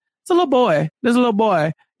because it's a little boy. There's a little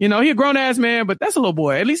boy. He a grown ass man, but that's a little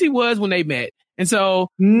boy. At least he was when they met. And so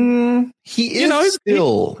he is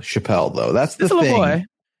still Chappelle, though. That's the thing. Little boy.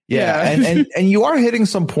 Yeah. And you are hitting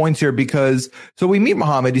some points here because so we meet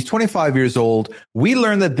Muhammad. He's 25 years old. We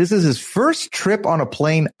learn that this is his first trip on a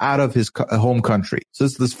plane out of his home country. So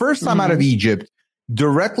it's his first time out of Egypt,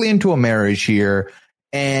 directly into a marriage here.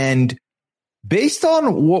 And based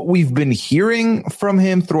on what we've been hearing from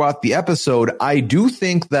him throughout the episode, I do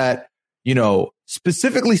think that,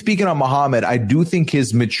 specifically speaking on Muhammad, I do think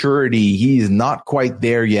his maturity, he's not quite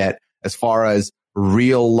there yet as far as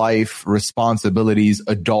real life responsibilities,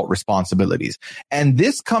 adult responsibilities. And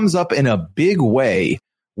this comes up in a big way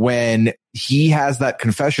when he has that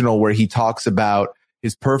confessional where he talks about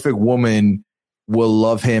his perfect woman will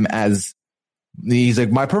love him as, he's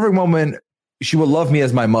like, my perfect woman, she will love me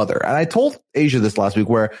as my mother. And I told Asia this last week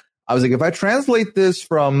where I was like, if I translate this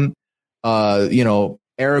from,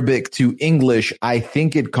 Arabic to English, I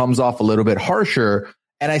think it comes off a little bit harsher.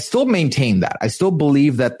 And I still maintain that. I still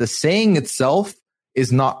believe that the saying itself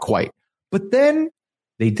is not quite. But then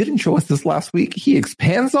they didn't show us this last week. He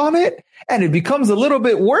expands on it and it becomes a little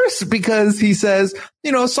bit worse because he says,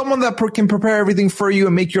 someone that can prepare everything for you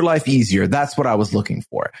and make your life easier. That's what I was looking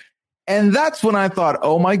for. And that's when I thought,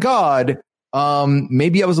 oh my God,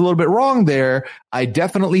 maybe I was a little bit wrong there. I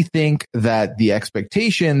definitely think that the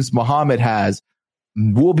expectations Muhammad has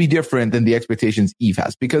will be different than the expectations Eve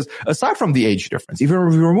has, because aside from the age difference, even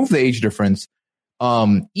if we remove the age difference,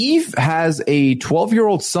 Eve has a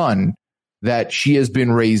 12-year-old son that she has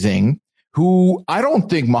been raising, who I don't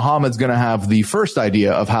think Muhammad's going to have the first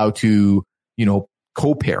idea of how to,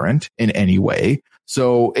 co-parent in any way.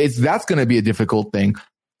 So that's going to be a difficult thing.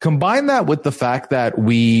 Combine that with the fact that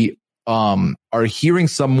we are hearing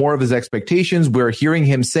some more of his expectations. We're hearing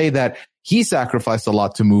him say that he sacrificed a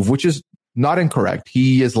lot to move, which is not incorrect.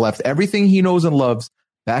 He has left everything he knows and loves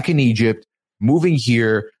back in Egypt, moving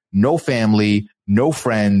here, no family, no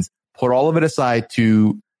friends, put all of it aside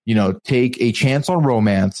to, take a chance on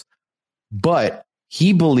romance. But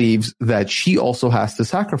he believes that she also has to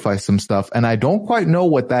sacrifice some stuff. And I don't quite know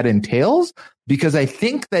what that entails, because I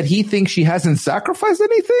think that he thinks she hasn't sacrificed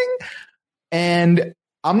anything. And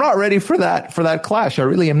I'm not ready for that clash. I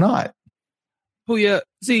really am not. Oh, yeah.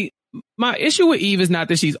 See, my issue with Eve is not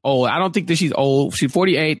that she's old. I don't think that she's old. She's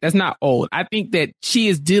 48. That's not old. I think that she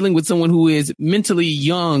is dealing with someone who is mentally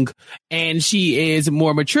young and she is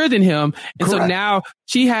more mature than him. And Correct. so now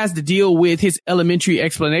she has to deal with his elementary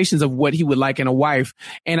explanations of what he would like in a wife.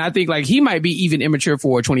 And I think like he might be even immature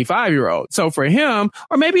for a 25-year-old. So for him,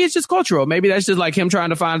 or maybe it's just cultural. Maybe that's just like him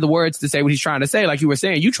trying to find the words to say what he's trying to say. Like you were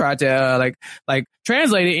saying, you tried to like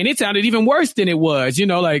translate it and it sounded even worse than it was,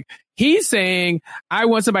 like he's saying, I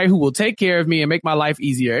want somebody who will take care of me and make my life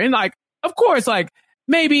easier. And like, of course, like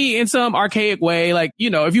maybe in some archaic way, like,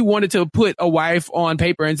 if you wanted to put a wife on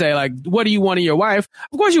paper and say like, what do you want in your wife?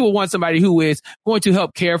 Of course you would want somebody who is going to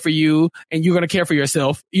help care for you and you're going to care for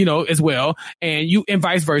yourself, as well. And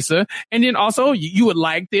vice versa. And then also you would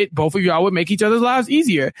like that both of y'all would make each other's lives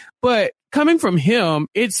easier. But coming from him,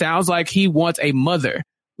 it sounds like he wants a mother.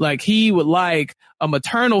 Like he would like a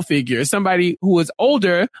maternal figure, somebody who is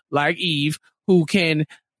older, like Eve, who can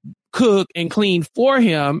cook and clean for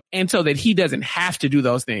him, and so that he doesn't have to do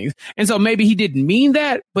those things. And so maybe he didn't mean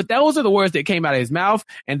that, but those are the words that came out of his mouth.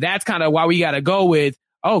 And that's kind of why we got to go with,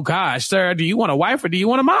 oh gosh, sir, do you want a wife or do you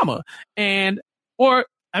want a mama? Or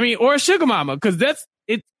a sugar mama, because that's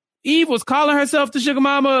it. Eve was calling herself the sugar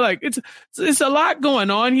mama. Like it's a lot going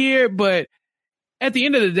on here, but at the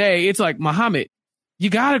end of the day, it's like, Muhammad, you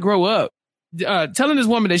got to grow up. Telling this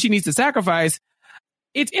woman that she needs to sacrifice,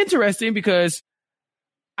 it's interesting because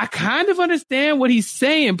I kind of understand what he's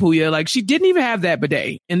saying, Puya. Like, she didn't even have that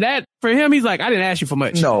bidet. And that, for him, he's like, I didn't ask you for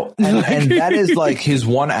much. No, and that is like his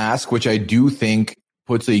one ask, which I do think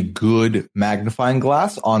puts a good magnifying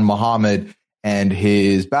glass on Muhammad and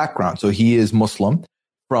his background. So he is Muslim.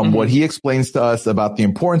 From what he explains to us about the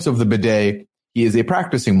importance of the bidet, he is a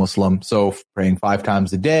practicing Muslim. So praying 5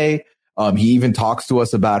 times a day. He even talks to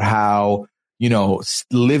us about how,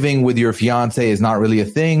 living with your fiance is not really a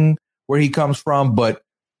thing where he comes from, but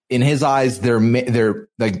in his eyes, they're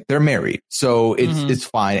married. So it's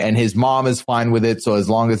fine. And his mom is fine with it. So as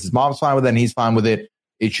long as his mom's fine with it and he's fine with it,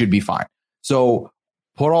 it should be fine. So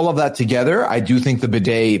put all of that together. I do think the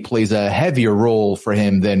bidet plays a heavier role for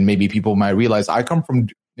him than maybe people might realize. I come from,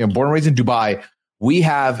 born and raised in Dubai. We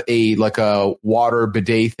have a water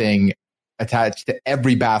bidet thing attached to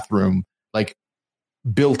every bathroom, like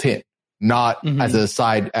built in, not as a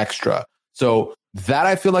side extra. So that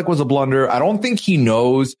I feel like was a blunder. I don't think he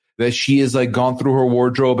knows that she has like gone through her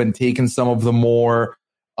wardrobe and taken some of the more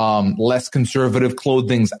less conservative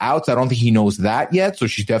clothings out. So I don't think he knows that yet. So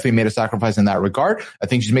she's definitely made a sacrifice in that regard. I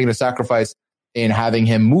think she's making a sacrifice in having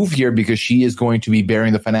him move here because she is going to be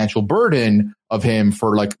bearing the financial burden of him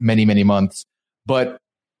for like many, many months. But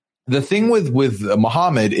the thing with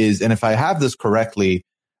Muhammad is, and if I have this correctly,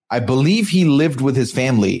 I believe he lived with his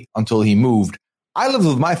family until he moved. I lived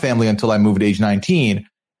with my family until I moved age 19.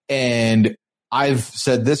 And I've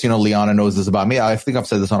said this, Liana knows this about me. I think I've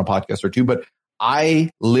said this on a podcast or two, but I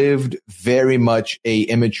lived very much a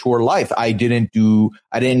immature life. I didn't do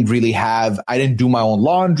my own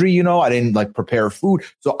laundry, I didn't like prepare food.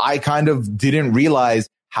 So I kind of didn't realize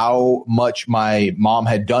how much my mom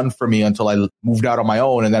had done for me until I moved out on my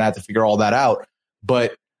own. And then I had to figure all that out.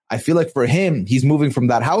 But I feel like for him, he's moving from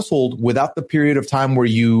that household without the period of time where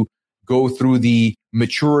you go through the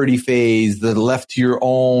maturity phase, the left to your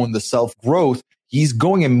own, the self-growth. He's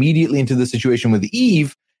going immediately into the situation with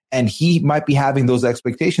Eve, and he might be having those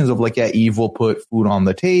expectations of like, yeah, Eve will put food on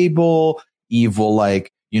the table. Eve will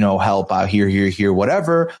help out here,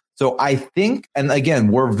 whatever. So I think, and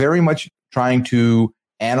again, we're very much trying to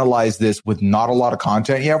analyze this with not a lot of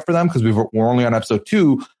content yet for them because we're only on episode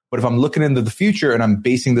 2. But if I'm looking into the future and I'm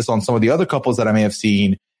basing this on some of the other couples that I may have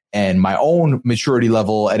seen and my own maturity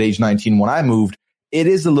level at age 19 when I moved, it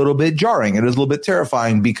is a little bit jarring. It is a little bit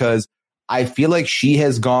terrifying because I feel like she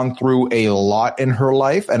has gone through a lot in her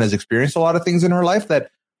life and has experienced a lot of things in her life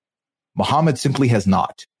that Muhammad simply has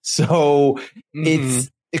not. So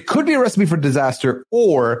it could be a recipe for disaster,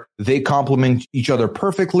 or they complement each other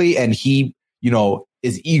perfectly and he,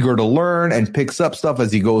 is eager to learn and picks up stuff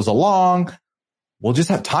as he goes along. We'll just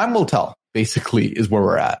have time will tell, basically, is where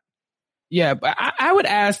we're at. Yeah, but I would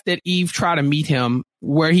ask that Eve try to meet him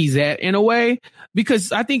where he's at in a way,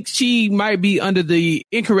 because I think she might be under the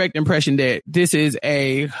incorrect impression that this is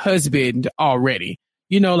a husband already.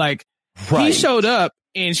 Right. He showed up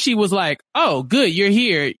and she was like, oh, good, you're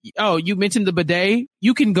here. Oh, you mentioned the bidet.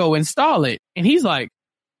 You can go install it. And he's like,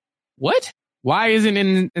 what? Why isn't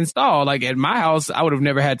it installed? Like at my house, I would have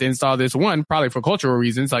never had to install this one, probably for cultural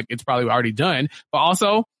reasons. Like it's probably already done. But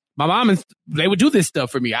also my mom, they would do this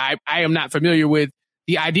stuff for me. I am not familiar with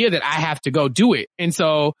the idea that I have to go do it. And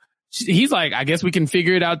so he's like, I guess we can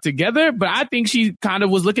figure it out together. But I think she kind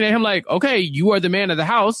of was looking at him like, okay, you are the man of the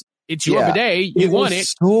house. It's your bidet. You want it.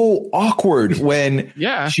 So awkward when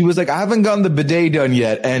she was like, I haven't gotten the bidet done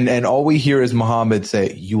yet. And all we hear is Muhammad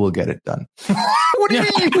say, you will get it done. What do you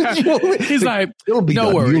mean? He's like, it'll be no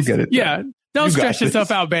done. worries. You'll get it done. Yeah. Don't stress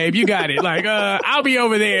yourself out, babe. You got it. Like, I'll be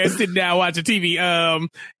over there sitting down watching TV.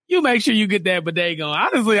 You make sure you get that bidet going.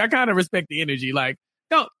 Honestly, I kind of respect the energy. Like,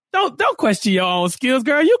 don't question your own skills,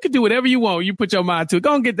 girl. You can do whatever you want. You put your mind to it.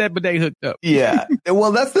 Go and get that bidet hooked up. Yeah.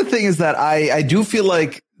 Well, that's the thing is that I do feel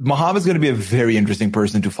like Muhammad's going to be a very interesting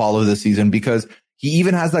person to follow this season because he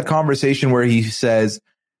even has that conversation where he says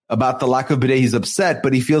about the lack of bidet, he's upset,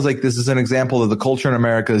 but he feels like this is an example of the culture in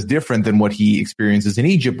America is different than what he experiences in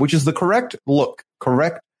Egypt, which is the correct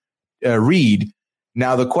read.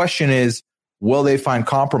 Now, the question is, will they find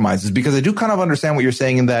compromises? Because I do kind of understand what you're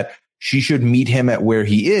saying in that she should meet him at where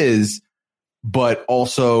he is, but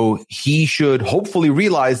also he should hopefully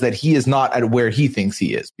realize that he is not at where he thinks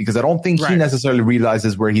he is, because I don't think he necessarily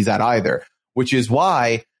realizes where he's at either, which is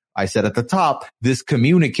why I said at the top, this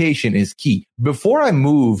communication is key. Before I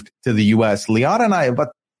moved to the US, Liana and I,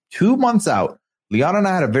 about 2 months out, Liana and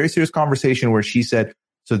I had a very serious conversation where she said,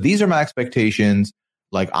 so these are my expectations.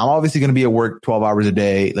 Like, I'm obviously going to be at work 12 hours a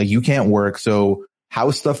day. Like, you can't work. So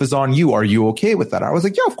house stuff is on you. Are you okay with that? I was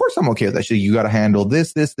like, yeah, of course I'm okay with that. She said, you got to handle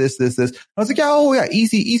this. I was like, yeah,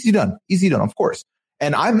 easy done, of course.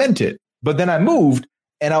 And I meant it. But then I moved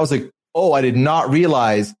and I was like, oh, I did not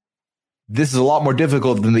realize this is a lot more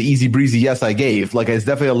difficult than the easy breezy yes I gave. Like, it's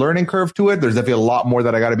definitely a learning curve to it. There's definitely a lot more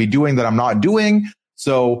that I got to be doing that I'm not doing.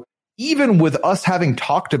 So even with us having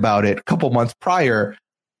talked about it a couple months prior,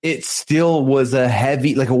 it still was a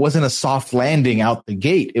heavy, like, it wasn't a soft landing out the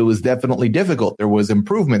gate. It was definitely difficult. There was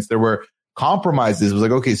improvements. There were compromises. It was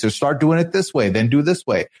like, okay, so start doing it this way, then do this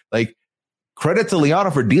way. Like, credit to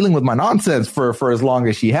Liana for dealing with my nonsense for as long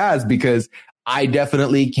as she has, because I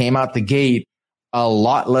definitely came out the gate a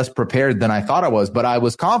lot less prepared than I thought I was, but I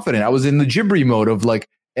was confident. I was in the Jibri mode of like,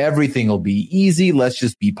 everything will be easy. Let's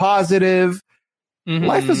just be positive. Mm-hmm.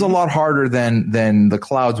 Life is a lot harder than the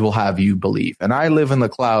clouds will have you believe. And I live in the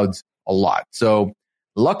clouds a lot. So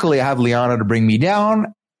luckily I have Liana to bring me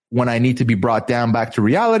down when I need to be brought down back to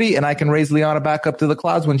reality. And I can raise Liana back up to the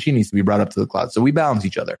clouds when she needs to be brought up to the clouds. So we balance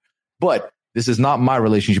each other. But this is not my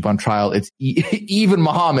relationship on trial. It's even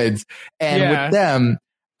Muhammad's. And with them,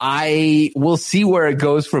 I will see where it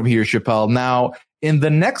goes from here, Chappelle. Now, in the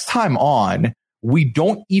next time on, we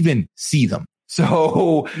don't even see them.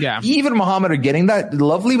 So even Muhammad are getting that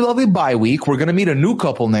lovely, lovely bye week. We're going to meet a new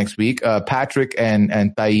couple next week, Patrick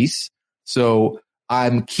and Thais. So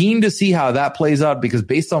I'm keen to see how that plays out, because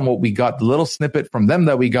based on what we got, the little snippet from them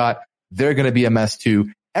that we got, they're going to be a mess too.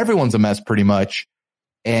 Everyone's a mess pretty much.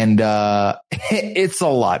 And it's a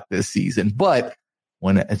lot this season. But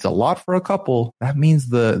when it's a lot for a couple, that means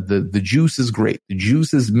the juice is great. The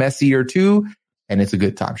juice is messier too. And it's a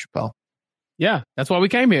good time, Chappelle. Yeah, that's why we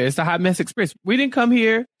came here. It's the hot mess experience. We didn't come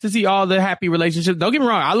here to see all the happy relationships. Don't get me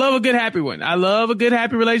wrong. I love a good happy one. I love a good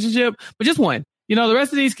happy relationship, but just one. You know, the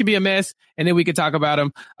rest of these could be a mess, and then we could talk about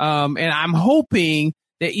them. And I'm hoping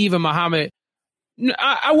that even Muhammad,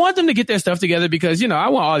 I want them to get their stuff together, because, you know, I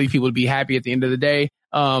want all these people to be happy at the end of the day,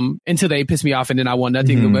 until they piss me off, and then I want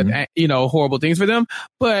nothing but, you know, horrible things for them.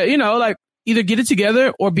 But, you know, like, either get it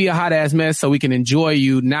together or be a hot ass mess so we can enjoy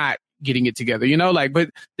you not getting it together, you know, like, but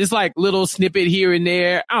this like little snippet here and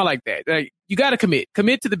there, I don't like that. Like, you got to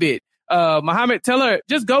commit to the bit. Muhammad, tell her,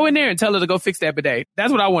 just go in there and tell her to go fix that bidet.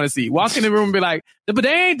 That's what I want to see. Walk in the room and be like, the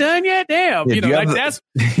bidet ain't done yet. Damn. Yeah, you know, like that's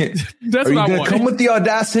what I want. Come with the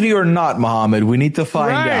audacity or not, Muhammad? We need to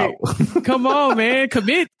find out. Come on, man.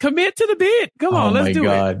 Commit to the bit. Come on. Let's do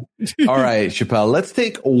it. All right, Chappelle, let's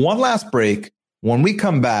take one last break. When we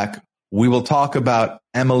come back, we will talk about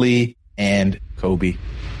Emily and Kobe.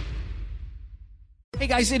 Hey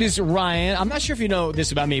guys, it is Ryan. I'm not sure if you know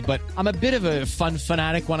this about me, but I'm a bit of a fun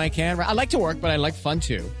fanatic when I can. I like to work, but I like fun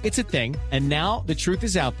too. It's a thing. And now the truth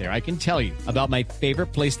is out there. I can tell you about my favorite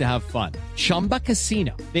place to have fun. Chumba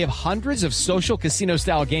Casino. They have hundreds of social casino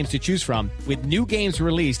style games to choose from, with new games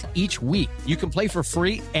released each week. You can play for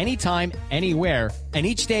free anytime, anywhere. And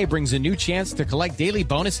each day brings a new chance to collect daily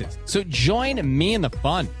bonuses. So join me in the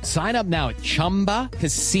fun. Sign up now at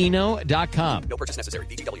ChumbaCasino.com. No purchase necessary.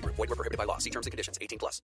 VGW Group. Void where prohibited by law. See terms and conditions.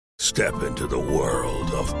 18+. Step into the world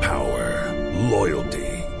of power, loyalty,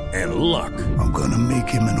 and luck. I'm going to make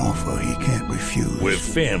him an offer he can't refuse. With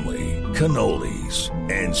family, cannolis,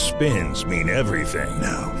 and spins mean everything.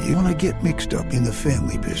 Now, you want to get mixed up in the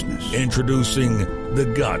family business. Introducing The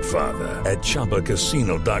Godfather at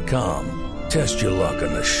ChumbaCasino.com. Test your luck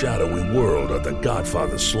in the shadowy world of The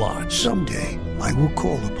Godfather slot. Someday, I will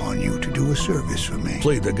call upon you to do a service for me.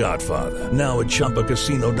 Play The Godfather now at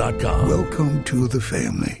ChumbaCasino.com. Welcome to the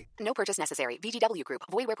family. No purchase necessary. VGW Group.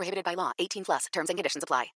 Void where prohibited by law. 18 plus. Terms and conditions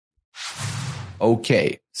apply.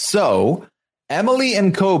 Okay, so Emily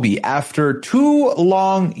and Kobe, after 2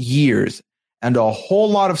 long years and a whole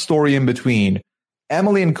lot of story in between,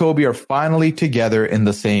 Emily and Kobe are finally together in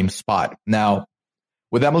the same spot. Now,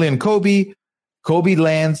 with Emily and Kobe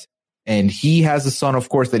lands, and he has a son, of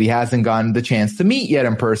course, that he hasn't gotten the chance to meet yet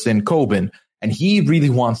in person, Coben, and he really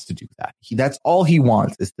wants to do that. That's all he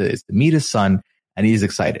wants is to meet his son, and he's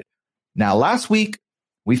excited. Now, last week,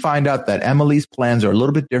 we find out that Emily's plans are a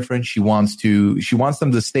little bit different. She wants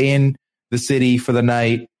them to stay in the city for the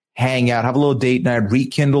night, hang out, have a little date night,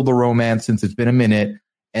 rekindle the romance since it's been a minute,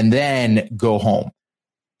 and then go home.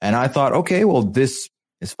 And I thought, okay, well, this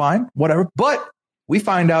is fine, whatever. But we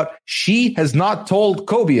find out she has not told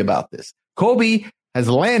Kobe about this. Kobe has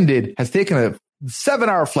landed, has taken a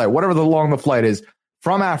 7-hour flight, whatever long the flight is,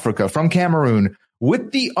 from Africa, from Cameroon,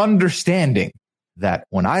 with the understanding that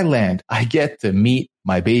when I land, I get to meet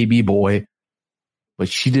my baby boy. But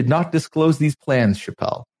she did not disclose these plans,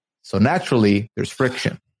 Chappelle. So naturally, there's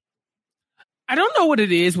friction. I don't know what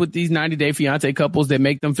it is with these 90-day fiance couples that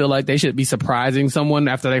make them feel like they should be surprising someone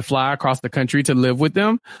after they fly across the country to live with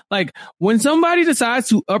them. Like when somebody decides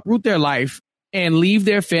to uproot their life and leave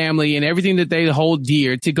their family and everything that they hold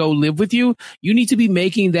dear to go live with you, you need to be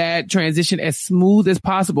making that transition as smooth as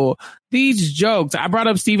possible. These jokes, I brought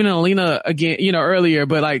up Steven and Alina again, earlier,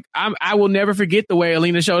 but like, I will never forget the way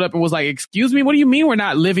Alina showed up and was like, excuse me, what do you mean we're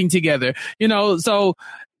not living together? So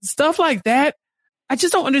stuff like that. I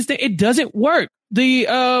just don't understand. It doesn't work.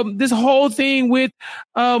 This whole thing with,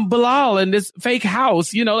 Bilal and this fake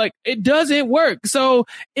house, it doesn't work. So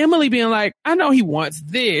Emily being like, I know he wants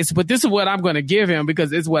this, but this is what I'm going to give him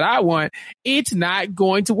because it's what I want. It's not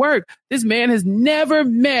going to work. This man has never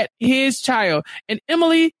met his child. And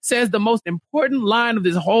Emily says the most important line of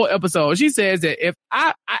this whole episode. She says that if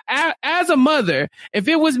I as a mother, if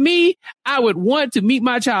it was me, I would want to meet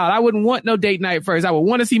my child. I wouldn't want no date night first. I would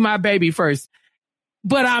want to see my baby first.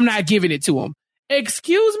 But I'm not giving it to him.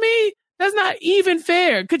 Excuse me? That's not even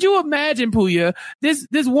fair. Could you imagine, Puya, this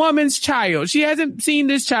woman's child? She hasn't seen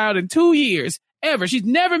this child in 2 years, ever. She's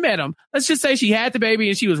never met him. Let's just say she had the baby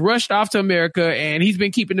and she was rushed off to America and he's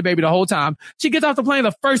been keeping the baby the whole time. She gets off the plane.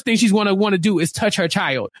 The first thing she's going to want to do is touch her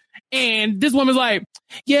child. And this woman's like,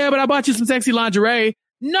 yeah, but I bought you some sexy lingerie.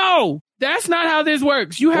 No, that's not how this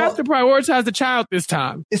works. You have to prioritize the child this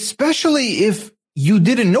time. Especially if you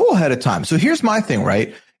didn't know ahead of time. So here's my thing,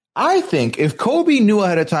 right? I think if Kobe knew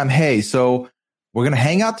ahead of time, hey, so we're going to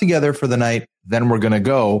hang out together for the night, then we're going to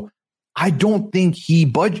go. I don't think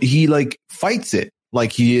he fights it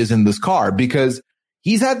like he is in this car because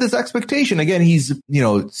he's had this expectation. Again, he's,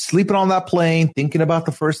 sleeping on that plane, thinking about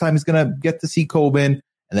the first time he's going to get to see Kobe and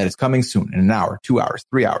that it's coming soon in an hour, 2 hours,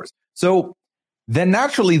 3 hours. So then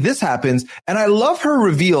naturally this happens. And I love her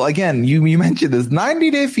reveal. Again, you mentioned this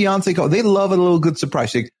 90-day fiance couple. They love a little good surprise.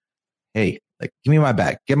 She's like, hey, give me my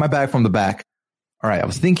bag. Get my bag from the back. All right. I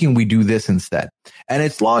was thinking we do this instead. And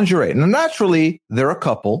it's lingerie. Now, naturally, they're a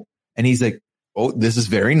couple. And he's like, oh, this is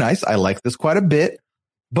very nice. I like this quite a bit.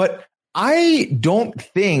 But I don't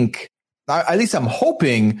think, at least I'm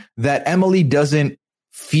hoping that Emily doesn't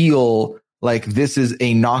feel like this is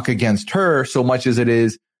a knock against her so much as it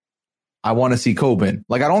is, I want to see Coben.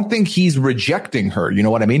 I don't think he's rejecting her. You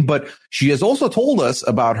know what I mean? But she has also told us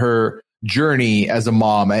about her journey as a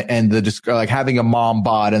mom and the having a mom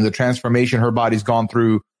bod and the transformation her body's gone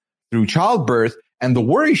through childbirth and the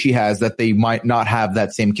worry she has that they might not have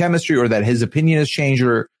that same chemistry or that his opinion has changed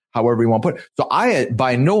or however you want to put it. So I,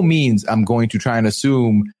 by no means, I'm going to try and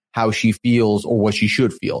assume how she feels or what she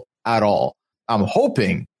should feel at all. I'm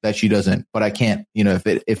hoping that she doesn't, but I can't,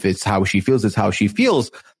 if it's how she feels, it's how she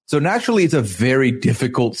feels. So naturally, it's a very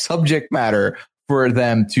difficult subject matter for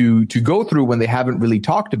them to go through when they haven't really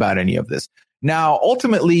talked about any of this. Now,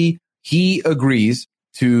 ultimately, he agrees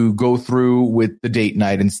to go through with the date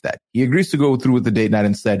night instead. He agrees to go through with the date night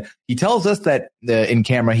instead. He tells us that in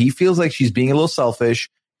camera, he feels like she's being a little selfish.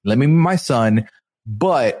 Let me meet my son.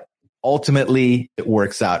 But ultimately, it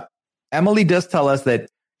works out. Emily does tell us that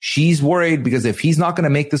she's worried because if he's not going to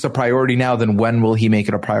make this a priority now, then when will he make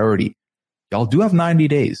it a priority? Y'all do have 90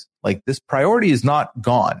 days. This priority is not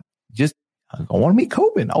gone. I want to meet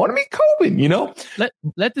Coben.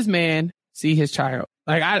 Let this man see his child.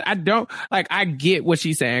 Like, I don't, like, I get what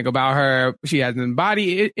she's saying about her. She has an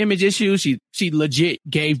body image issue. She legit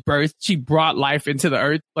gave birth. She brought life into the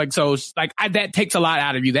earth. Like, so, like, that takes a lot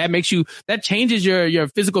out of you. That changes your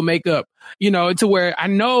physical makeup, to where I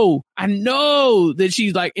know that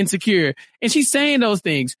she's like insecure and she's saying those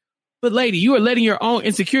things. But lady, you are letting your own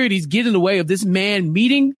insecurities get in the way of this man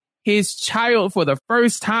meeting his child for the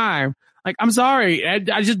first time. Like, I'm sorry.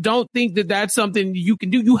 I just don't think that that's something you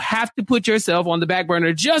can do. You have to put yourself on the back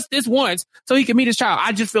burner just this once so he can meet his child.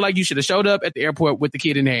 I just feel like you should have showed up at the airport with the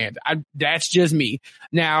kid in hand. That's just me.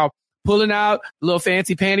 Now, pulling out little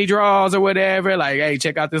fancy panty drawers or whatever, like, hey,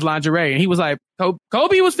 check out this lingerie. And he was like,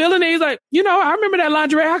 Kobe was feeling it. He's like, I remember that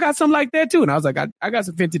lingerie. I got something like that too. And I was like, I got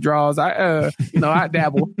some fancy drawers. I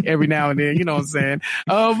dabble every now and then, you know what I'm saying?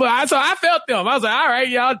 So I felt them. I was like, all right,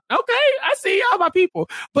 y'all. Okay. I see y'all, my people.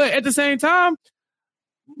 But at the same time,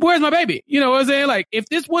 where's my baby? You know what I'm saying? Like, if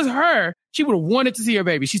this was her, she would have wanted to see her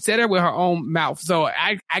baby. She said it with her own mouth. So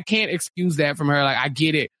I can't excuse that from her. Like, I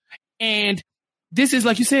get it. And this is,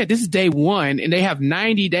 like you said, this is day one and they have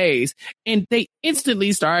 90 days and they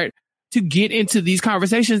instantly start to get into these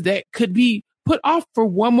conversations that could be put off for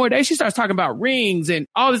one more day. She starts talking about rings and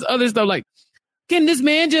all this other stuff. Like, can this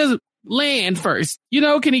man just land first?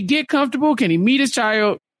 Can he get comfortable? Can he meet his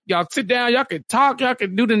child? Y'all sit down. Y'all can talk. Y'all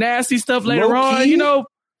can do the nasty stuff later on.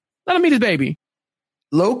 Let him meet his baby.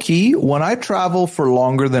 Low key, when I travel for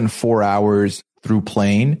longer than 4 hours through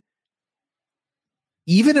plane,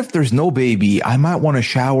 even if there's no baby, I might want to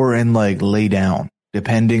shower and like lay down,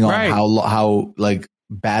 depending on how like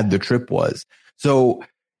bad the trip was. So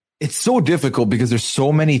it's so difficult because there's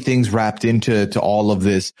so many things wrapped into all of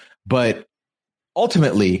this. But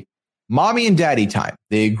ultimately, mommy and daddy time.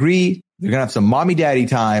 They agree they're gonna have some mommy daddy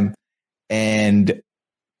time, and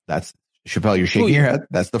that's Chappelle. You're shaking your head.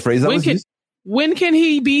 That's the phrase that was used. When can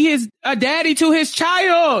he be a daddy to his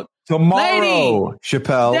child? Tomorrow, lady.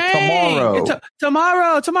 Chappelle. Dang.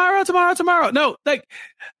 Tomorrow. No, like,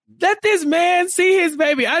 let this man see his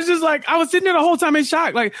baby. I was just like, I was sitting there the whole time in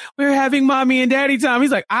shock. Like, we're having mommy and daddy time.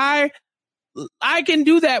 He's like, I can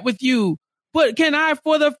do that with you, but can I,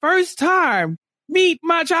 for the first time, meet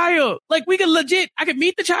my child? Like, I could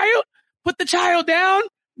meet the child, put the child down,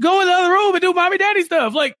 go in the other room and do mommy daddy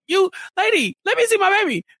stuff. Like, lady, let me see my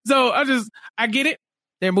baby. So I get it.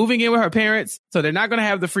 They're moving in with her parents, so they're not going to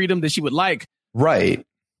have the freedom that she would like. Right.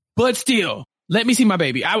 But still, let me see my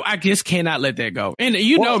baby. I just cannot let that go. And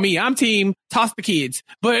know me, I'm team toss the kids.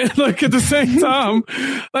 But look, at the same time,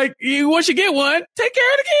 like, once you get one, take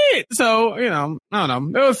care of the kid. So, I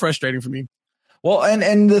don't know. It was frustrating for me. Well,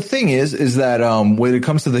 and the thing is that when it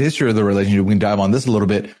comes to the history of the relationship, we can dive on this a little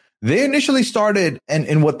bit. They initially started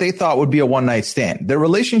in what they thought would be a one-night stand. Their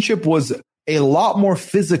relationship was a lot more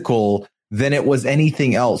physical than it was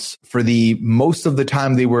anything else for the most of the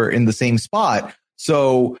time they were in the same spot.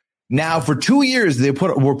 So now for 2 years,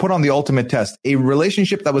 were put on the ultimate test. A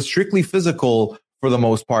relationship that was strictly physical for the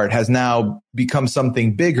most part has now become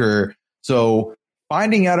something bigger. So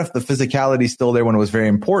finding out if the physicality is still there when it was very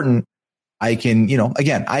important, I can,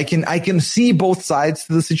 I can see both sides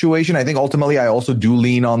to the situation. I think ultimately I also do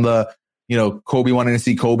lean on the, Kobe wanting to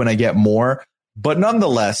see Kobe and I get more. But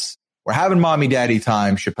nonetheless, we're having mommy daddy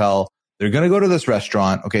time, Chappelle. They're going to go to this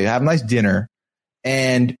restaurant. Okay, have a nice dinner.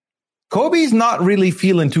 And Kobe's not really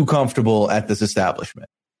feeling too comfortable at this establishment.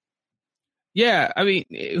 Yeah, I mean,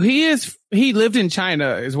 he lived in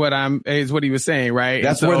China is what he was saying, right?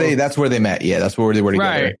 That's where they met. Yeah, that's where they were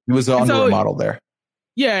together. Right. He was under a model there.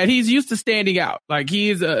 Yeah, he's used to standing out. Like,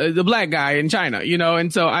 he's the black guy in China,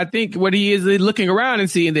 and so I think what he is looking around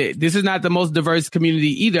and seeing that this is not the most diverse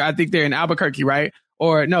community either. I think they're in Albuquerque, right?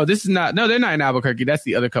 Or no, this is not. No, they're not in Albuquerque. That's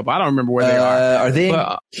the other couple. I don't remember where they are. Are they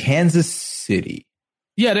in Kansas City?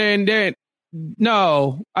 Yeah, they're in.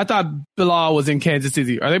 No, I thought Bilal was in Kansas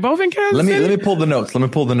City. Are they both in Kansas City? Let me pull the notes.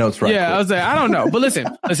 Right. Yeah, quick. I was like, I don't know. But listen.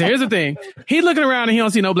 Here's the thing. He's looking around and he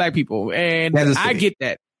don't see no black people, and I get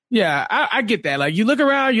that. Yeah, I get that. Like, you look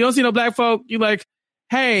around, you don't see no black folk. You're like,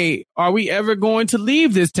 hey, are we ever going to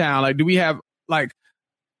leave this town? Like, do we have like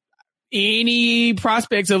any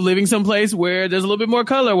prospects of living someplace where there's a little bit more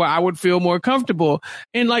color, where I would feel more comfortable?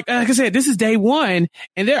 And like I said, this is day one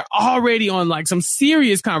and they're already on like some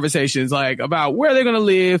serious conversations, like about where they're going to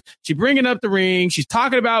live. She's bringing up the ring. She's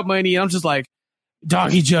talking about money. And I'm just like,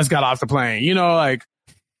 dog, he just got off the plane. Like,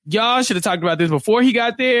 y'all should have talked about this before he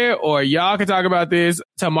got there, or y'all can talk about this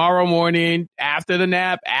tomorrow morning after the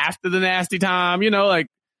nap, after the nasty time,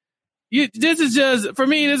 this is just, for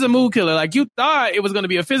me, this is a mood killer. Like, you thought it was going to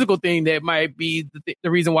be a physical thing that might be the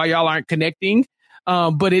reason why y'all aren't connecting.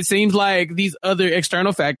 But it seems like these other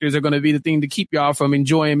external factors are going to be the thing to keep y'all from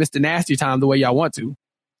enjoying Mr. Nasty Time the way y'all want to.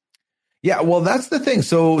 Yeah, well, that's the thing.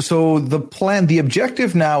 So the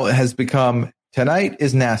objective now has become tonight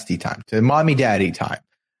is nasty time, to mommy daddy time,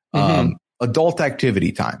 adult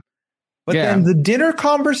activity time. But then the dinner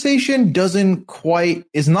conversation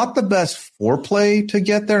is not the best foreplay to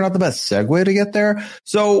get there, not the best segue to get there.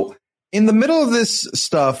 So in the middle of this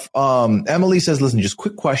stuff, Emily says, listen, just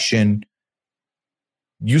quick question.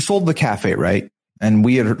 You sold the cafe, right? And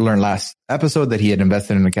we had learned last episode that he had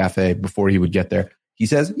invested in a cafe before he would get there. He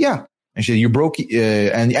says, yeah. And she said, you broke,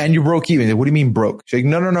 and you broke even. Said, what do you mean broke? She's like,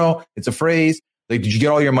 no. It's a phrase. Like, did you get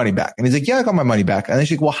all your money back? And he's like, yeah, I got my money back. And then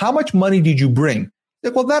she's like, well, how much money did you bring? He's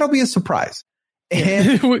like, well, that'll be a surprise.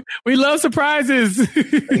 And we love surprises.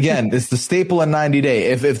 Again, it's the staple in 90 Day.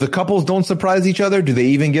 If the couples don't surprise each other, do they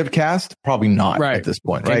even get cast? Probably not at this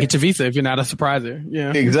point, right? Can't get your visa if you're not a surpriser.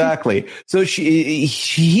 Yeah, exactly. So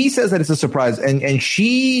he says that it's a surprise, and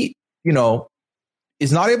she,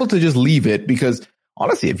 is not able to just leave it because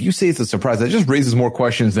honestly, if you say it's a surprise, that just raises more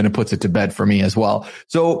questions than it puts it to bed for me as well.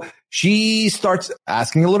 So she starts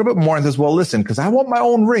asking a little bit more and says, well, listen, because I want my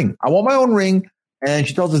own ring. And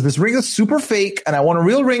she tells us this ring is super fake and I want a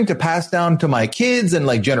real ring to pass down to my kids and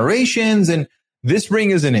like generations. And this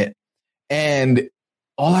ring isn't it. And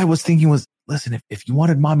all I was thinking was, listen, if you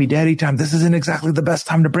wanted mommy daddy time, this isn't exactly the best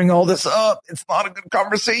time to bring all this up. It's not a good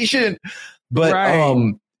conversation. But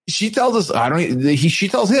she tells us, she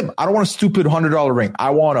tells him, I don't want a stupid $100 ring.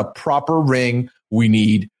 I want a proper ring. We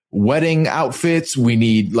need wedding outfits. We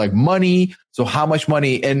need like money. So how much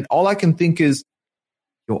money? And all I can think is,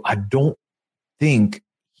 I think,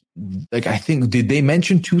 did they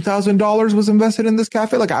mention $2,000 was invested in this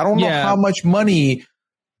cafe? Like, I don't know how much money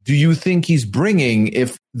do you think he's bringing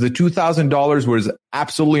if the $2,000 was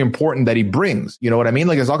absolutely important that he brings? You know what I mean?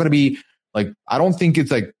 Like, it's not going to be like, I don't think it's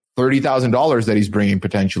like $30,000 that he's bringing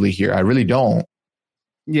potentially here. I really don't.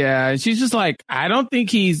 Yeah. And she's just like, I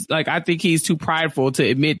think he's too prideful to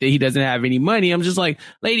admit that he doesn't have any money. I'm just like,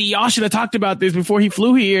 lady, y'all should have talked about this before he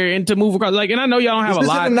flew here and to move across. Like, and I know y'all don't have a lot.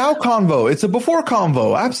 This isn't a now convo. It's a before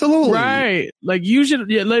convo. Absolutely. Right. Like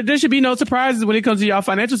there should be no surprises when it comes to y'all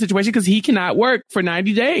financial situation because he cannot work for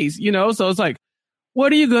 90 days, So it's like, what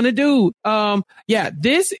are you going to do?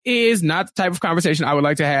 This is not the type of conversation I would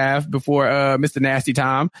like to have before, Mr. Nasty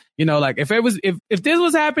Tom. Like if this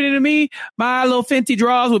was happening to me, my little Fenty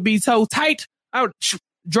drawers would be so tight. I would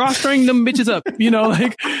drawstring them bitches up,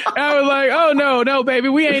 like I was like, oh no, baby,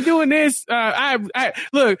 we ain't doing this. I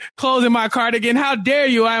look, closing my cardigan. How dare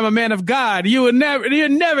you? I am a man of God. You'll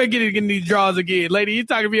never get in these drawers again. Lady, you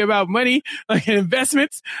talking to me about money, like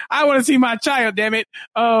investments. I want to see my child, damn it.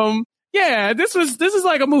 Yeah, this is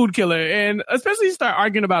like a mood killer. And especially you start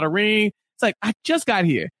arguing about a ring. It's like, I just got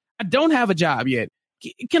here. I don't have a job yet.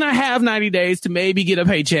 Can I have 90 days to maybe get a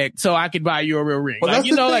paycheck so I could buy you a real ring? Well, that's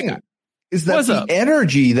the thing. Is that the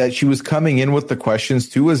energy that she was coming in with the questions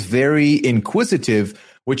too was very inquisitive,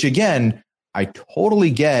 which again, I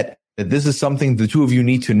totally get that this is something the two of you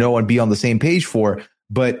need to know and be on the same page for.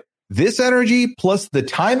 But this energy plus the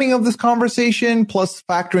timing of this conversation, plus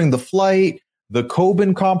factoring the flight, the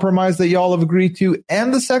Coben compromise that y'all have agreed to,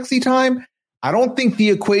 and the sexy time, I don't think the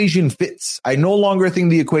equation fits. I no longer think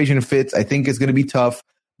the equation fits. I think it's going to be tough.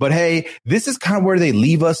 But hey, this is kind of where they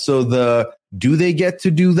leave us. So do they get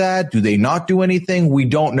to do that? Do they not do anything? We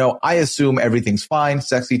don't know. I assume everything's fine.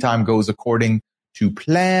 Sexy time goes according to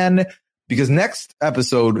plan because next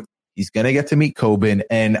episode, he's going to get to meet Coben.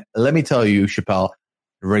 And let me tell you, Chappelle,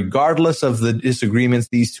 regardless of the disagreements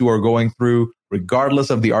these two are going through, regardless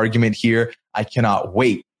of the argument here, I cannot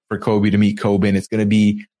wait for Kobe to meet Coben. It's going to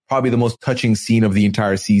be probably the most touching scene of the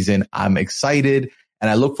entire season. I'm excited, and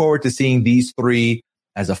I look forward to seeing these three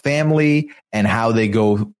as a family and how they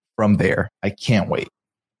go from there. I can't wait.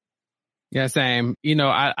 Yeah, same.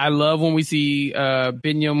 I love when we see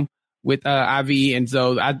Binyam with Ivy, and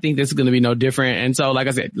so I think this is going to be no different. And so, like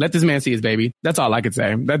I said, let this man see his baby. That's all I could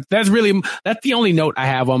say. That's the only note I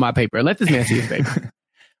have on my paper. Let this man see his baby.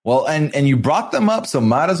 Well, and you brought them up, so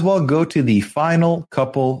might as well go to the final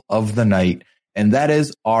couple of the night, and that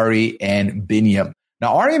is Ari and Binyam.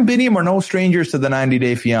 Now, Ari and Binyam are no strangers to the 90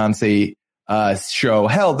 Day Fiancé show.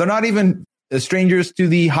 Hell, they're not even strangers to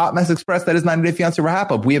the Hot Mess Express that is 90 Day Fiancé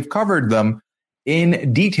Wrap Up. We have covered them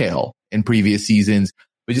in detail in previous seasons.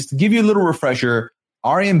 But just to give you a little refresher,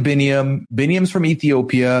 Ari and Binyam's from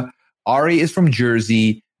Ethiopia. Ari is from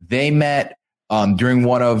Jersey. They met during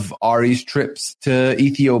one of Ari's trips to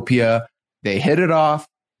Ethiopia. They hit it off.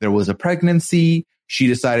 There was a pregnancy. She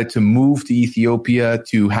decided to move to Ethiopia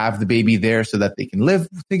to have the baby there so that they can live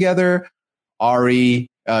together.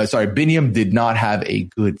 Binyam did not have a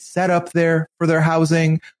good setup there for their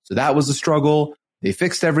housing. So that was a struggle. They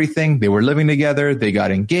fixed everything. They were living together. They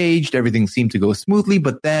got engaged. Everything seemed to go smoothly.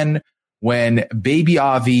 But then when baby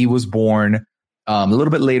Avi was born, a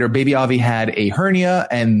little bit later, baby Avi had a hernia,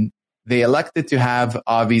 and they elected to have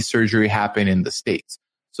Avi's surgery happen in the States.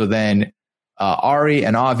 So then Ari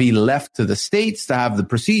and Avi left to the States to have the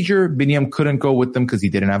procedure. Binyam couldn't go with them because he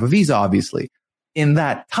didn't have a visa, obviously. In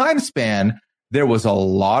that time span, there was a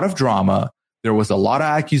lot of drama. There was a lot of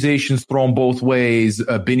accusations thrown both ways.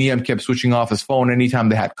 Binyam kept switching off his phone anytime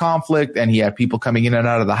they had conflict, and he had people coming in and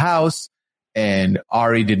out of the house. And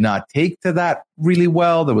Ari did not take to that really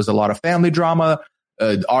well. There was a lot of family drama.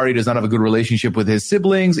 Ari does not have a good relationship with his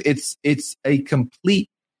siblings. It's a complete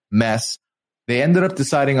mess. They ended up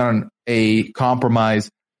deciding on a compromise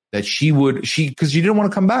that because she didn't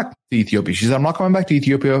want to come back to Ethiopia. She said, I'm not coming back to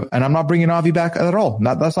Ethiopia, and I'm not bringing Avi back at all.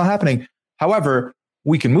 That's not happening. However,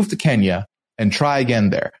 we can move to Kenya and try again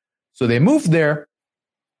there. So they moved there.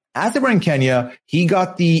 As they were in Kenya, he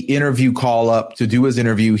got the interview call up to do his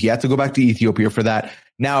interview. He had to go back to Ethiopia for that.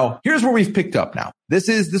 Now, here's where we've picked up now. This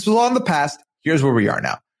was all in the past. Here's where we are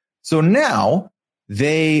now. So now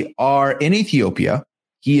they are in Ethiopia.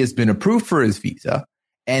 He has been approved for his visa,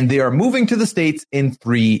 and they are moving to the States in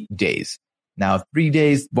 3 days. Now, 3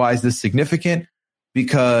 days, why is this significant?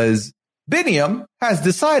 Because Binyam has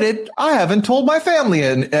decided, I haven't told my family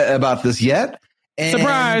about this yet. And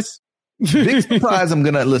surprise. Big surprise. I'm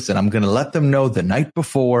going to let them know the night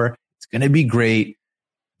before. It's going to be great.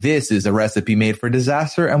 This is a recipe made for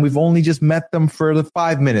disaster, and we've only just met them for the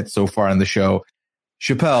 5 minutes so far in the show.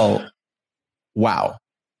 Chappelle, wow.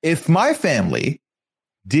 If my family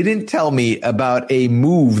didn't tell me about a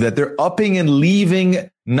move that they're upping and leaving,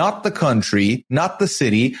 not the country, not the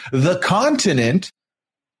city, the continent,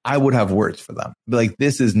 I would have words for them. Like,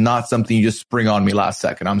 this is not something you just spring on me last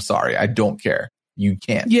second. I'm sorry. I don't care. You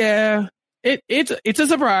can't. Yeah, it's a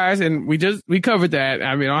surprise, and we covered that.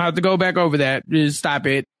 I mean, I don't have to go back over that. Just stop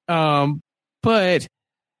it. But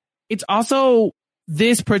it's also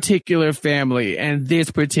this particular family and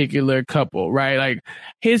this particular couple, right? Like,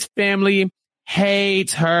 his family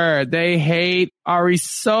hates her. They hate Ari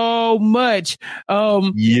so much.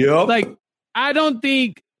 Yep. Like, I don't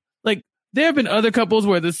think, like, there have been other couples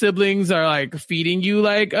where the siblings are like feeding you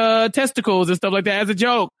like testicles and stuff like that as a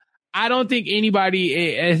joke. I don't think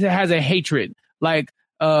anybody has a hatred like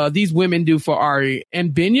these women do for Ari.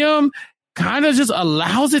 And Binyam kind of just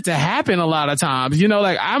allows it to happen a lot of times. You know,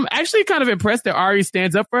 like, I'm actually kind of impressed that Ari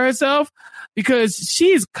stands up for herself, because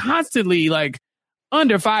she's constantly like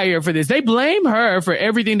under fire for this. They blame her for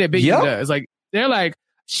everything that Binyam does. Like, they're like,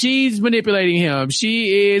 she's manipulating him.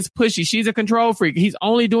 She is pushy. She's a control freak. He's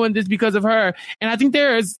only doing this because of her. And I think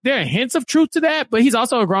there are hints of truth to that, but he's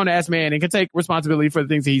also a grown ass man and can take responsibility for the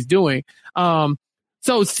things that he's doing.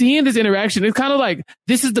 So seeing this interaction, it's kind of like,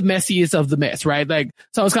 this is the messiest of the mess, right? Like,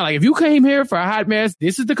 so it's kind of like, if you came here for a hot mess,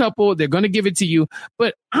 this is the couple, they're going to give it to you.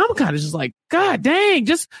 But I'm kind of just like, God dang,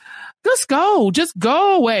 just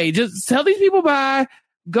go away. Just tell these people bye.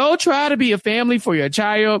 Go try to be a family for your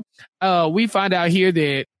child. We find out here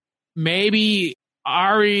that maybe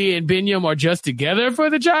Ari and Binyam are just together for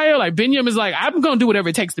the child. Like, Binyam is like, I'm going to do whatever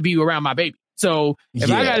it takes to be around my baby. So if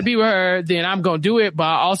I got to be with her, then I'm going to do it, but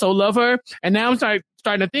I also love her. And now I'm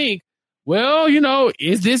starting to think, well, you know,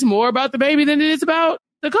 is this more about the baby than it is about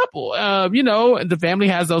the couple? You know, the family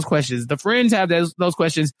has those questions. The friends have those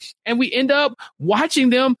questions. And we end up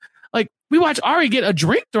watching them. Like, we watch Ari get a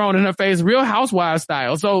drink thrown in her face, Real Housewives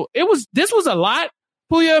style. So this was a lot,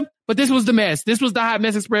 Puya, but this was the mess. This was the Hot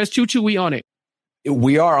Mess Express. Choo-choo, we on it.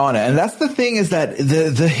 We are on it. And that's the thing, is that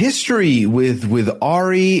the history with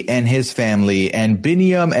Ari and his family and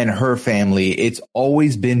Binyam and her family, it's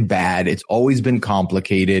always been bad. It's always been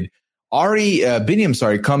complicated.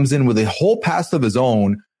 Binyam comes in with a whole past of his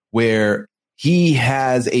own, where he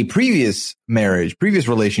has a previous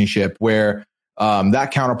relationship where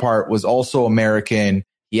that counterpart was also American.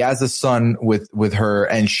 He has a son with her,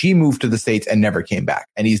 and she moved to the States and never came back.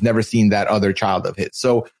 And he's never seen that other child of his.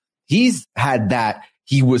 So he's had that.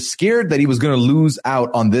 He was scared that he was going to lose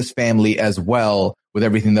out on this family as well with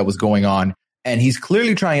everything that was going on. And he's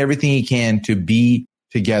clearly trying everything he can to be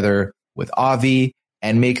together with Avi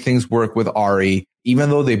and make things work with Ari. Even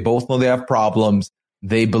though they both know they have problems,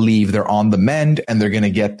 they believe they're on the mend and they're going to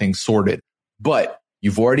get things sorted. But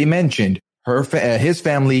you've already mentioned his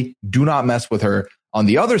family do not mess with her. On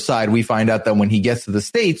the other side, we find out that when he gets to the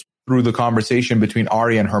States, through the conversation between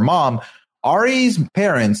Ari and her mom, Ari's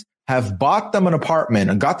parents have got them an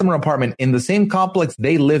apartment in the same complex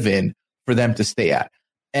they live in for them to stay at.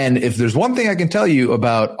 And if there's one thing I can tell you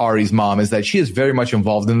about Ari's mom, is that she is very much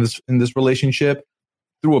involved in this relationship.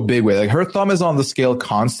 through a big way. Like her thumb is on the scale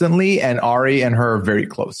constantly, and Ari and her are very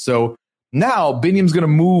close. So now Binyam's going to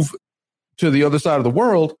move to the other side of the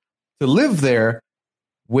world to live there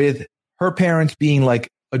with her parents being like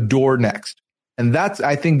a door next. And that's,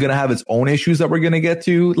 I think, going to have its own issues that we're going to get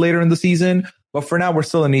to later in the season. But for now, we're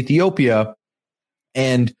still in Ethiopia.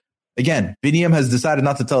 And again, Binyam has decided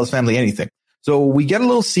not to tell his family anything. So we get a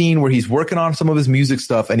little scene where he's working on some of his music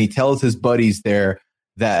stuff, and he tells his buddies there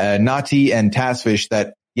that Nati and Tasfish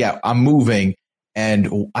that, yeah, I'm moving.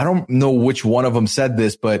 And I don't know which one of them said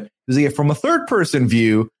this, but from a third person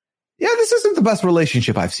view, yeah, this isn't the best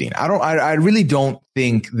relationship I've seen. I really don't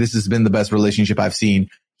think this has been the best relationship I've seen.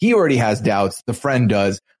 He already has doubts. The friend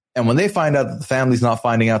does. And when they find out that the family's not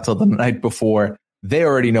finding out till the night before, they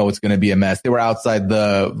already know it's going to be a mess. They were outside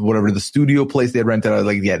the studio place they had rented. I was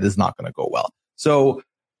like, yeah, this is not going to go well. So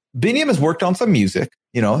Binyam has worked on some music.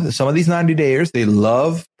 You know, some of these 90-dayers, they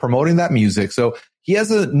love promoting that music. So he has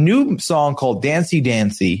a new song called Dancy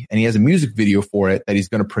Dancy, and he has a music video for it that he's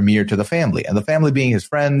going to premiere to the family. And the family being his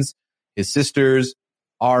friends, his sisters,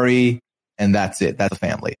 Ari, and that's it. That's the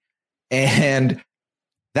family. And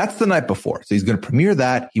that's the night before. So he's going to premiere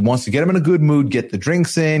that. He wants to get them in a good mood, get the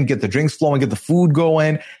drinks in, get the drinks flowing, get the food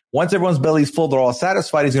going. Once everyone's belly's full, they're all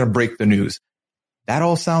satisfied, he's going to break the news. That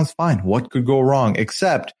all sounds fine. What could go wrong?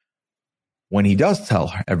 Except when he does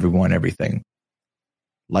tell everyone everything,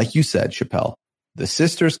 like you said, Chappelle, the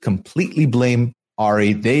sisters completely blame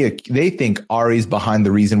Ari. They think Ari's behind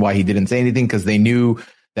the reason why he didn't say anything, because they knew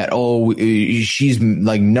that, oh, she's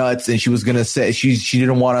like nuts, and she was going to say, she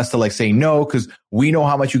didn't want us to like say no, because we know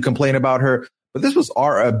how much you complain about her. But this was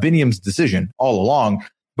Binyam's decision all along.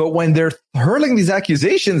 But when they're hurling these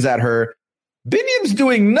accusations at her, Binyam's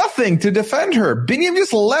doing nothing to defend her. Binyam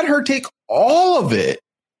just let her take all of it.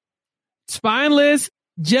 Spineless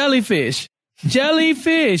jellyfish.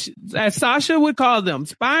 Jellyfish, as Sasha would call them,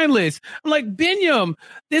 spineless. I'm like, Binyam,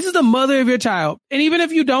 this is the mother of your child. And even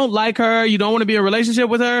if you don't like her, you don't want to be in a relationship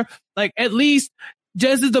with her, like at least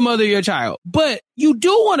Jess is the mother of your child. But you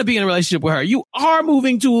do want to be in a relationship with her. You are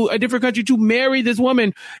moving to a different country to marry this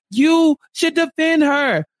woman. You should defend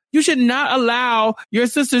her. You should not allow your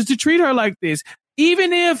sisters to treat her like this.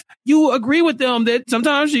 Even if you agree with them that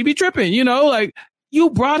sometimes she be tripping, you know, like, you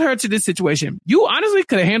brought her to this situation. You honestly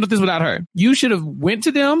could have handled this without her. You should have went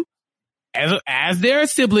to them as their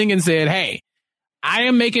sibling and said, hey, I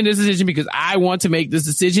am making this decision because I want to make this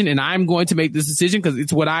decision, and I'm going to make this decision because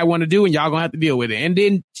it's what I want to do, and y'all going to have to deal with it. And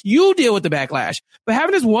then you deal with the backlash. But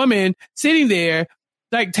having this woman sitting there,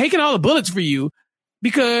 like taking all the bullets for you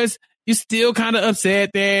because you're still kind of upset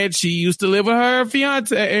that she used to live with her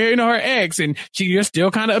fiance, you know, her ex, and you're still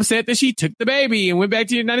kind of upset that she took the baby and went back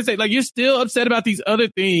to the United States. Like, you're still upset about these other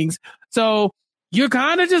things. So you're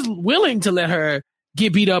kind of just willing to let her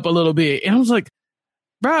get beat up a little bit. And I was like,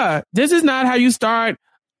 bruh, this is not how you start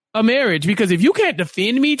a marriage, because if you can't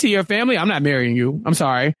defend me to your family, I'm not marrying you. I'm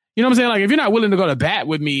sorry. You know what I'm saying? Like, if you're not willing to go to bat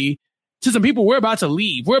with me to some people, we're about to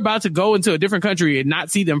leave. We're about to go into a different country and not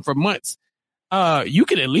see them for months. You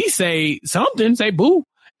could at least say something, say boo.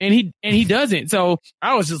 And he doesn't. So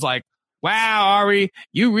I was just like, wow, Ari,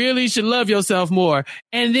 you really should love yourself more.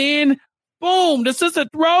 And then boom, the sister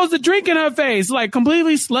throws the drink in her face, like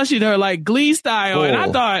completely slushied her like Glee style. Oh. And I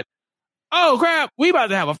thought, oh crap, we about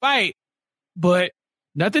to have a fight. But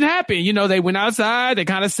nothing happened. You know, they went outside, they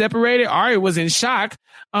kind of separated. Ari was in shock.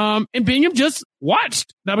 And Binyam just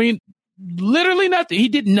watched. I mean, literally nothing. He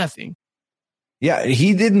did nothing. Yeah,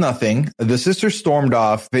 he did nothing. The sisters stormed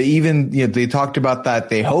off. They talked about that.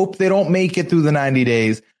 They hope they don't make it through the 90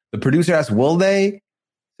 days. The producer asked, will they?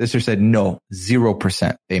 Sister said, no,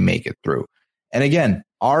 0% they make it through. And again,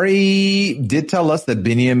 Ari did tell us that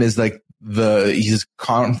Binyam is like he's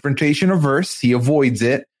confrontation averse. He avoids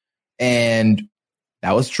it. And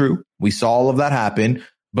that was true. We saw all of that happen.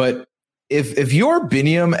 But if you're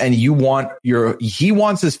Binyam and he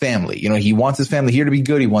wants his family, you know, he wants his family here to be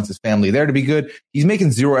good. He wants his family there to be good. He's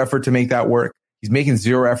making zero effort to make that work. He's making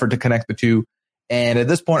zero effort to connect the two. And at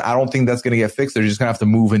this point, I don't think that's going to get fixed. They're just going to have to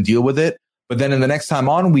move and deal with it. But then in the next time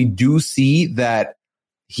on, we do see that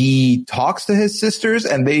he talks to his sisters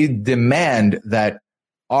and they demand that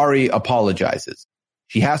Ari apologizes.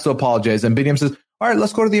 She has to apologize. And Binyam says, all right,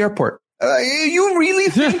 let's go to the airport. You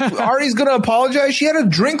really think Ari's going to apologize? She had a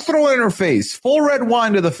drink thrown in her face, full red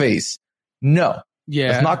wine to the face. No,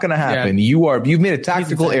 that's not going to happen. Yeah. You've made a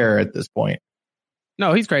tactical error at this point.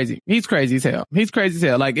 No, he's crazy. He's crazy as hell.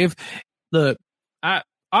 Like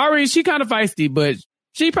Ari, she kind of feisty, but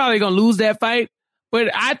she probably going to lose that fight.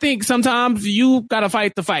 But I think sometimes you got to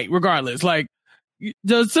fight the fight regardless. Like,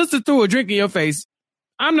 the sister threw a drink in your face.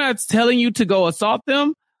 I'm not telling you to go assault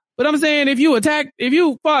them, But I'm saying if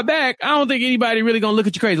you fought back, I don't think anybody really gonna look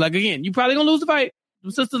at you crazy. Like, again, you probably gonna lose the fight.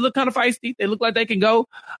 The sisters look kind of feisty. They look like they can go.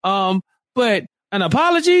 But an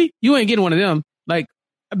apology, you ain't getting one of them. Like,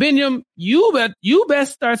 Binyam, you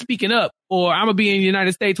best start speaking up, or I'm gonna be in the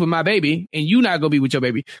United States with my baby, and you not gonna be with your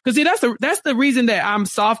baby. Because see, that's the reason that I'm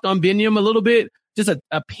soft on Binyam a little bit, just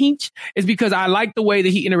a pinch, is because I like the way that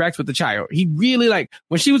he interacts with the child. He really, like,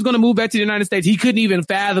 when she was gonna move back to the United States, he couldn't even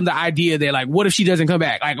fathom the idea that, like, what if she doesn't come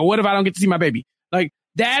back? Like, what if I don't get to see my baby? Like,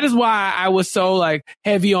 that is why I was so, like,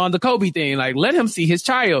 heavy on the Kobe thing. Like, let him see his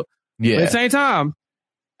child. Yeah. But at the same time,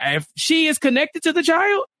 if she is connected to the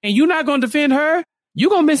child and you're not going to defend her, you're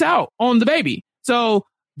going to miss out on the baby. So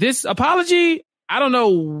this apology, I don't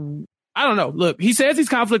know. Look, he says he's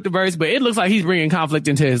conflict averse, but it looks like he's bringing conflict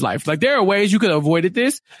into his life. Like, there are ways you could have avoided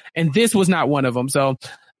this, and this was not one of them. So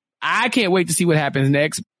I can't wait to see what happens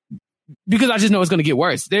next, because I just know it's going to get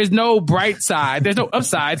worse. There's no bright side. There's no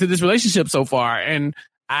upside to this relationship so far. And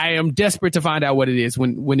I am desperate to find out what it is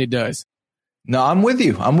when it does. No, I'm with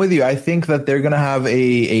you. I think that they're going to have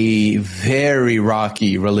a very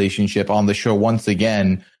rocky relationship on the show once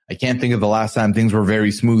again. I can't think of the last time things were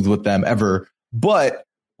very smooth with them ever, but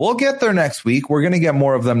we'll get there next week. We're going to get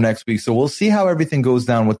more of them next week. So we'll see how everything goes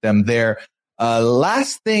down with them there.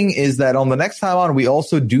 Last thing is that on the next time on, we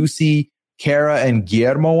also do see Kara and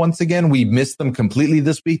Guillermo once again. We missed them completely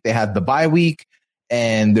this week. They had the bye week,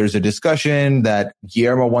 and there's a discussion that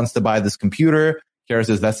Guillermo wants to buy this computer. Kara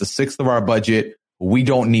says, that's a sixth of our budget. We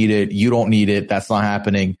don't need it. You don't need it. That's not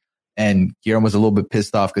happening. And Guillermo's a little bit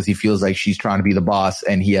pissed off because he feels like she's trying to be the boss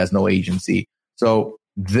and he has no agency. So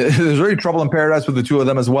there's really trouble in paradise with the two of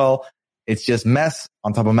them as well. It's just mess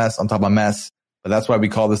on top of mess on top of mess. But that's why we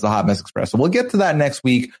call this the Hot Mess Express. So we'll get to that next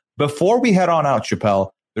week. Before we head on out,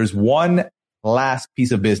 Chappelle, there's one last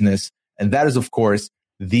piece of business. And that is, of course,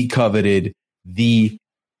 the coveted, the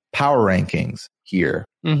power rankings here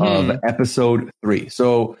of episode 3.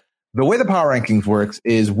 So the way the power rankings works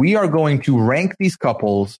is we are going to rank these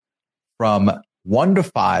couples from 1 to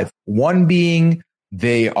 5, 1 being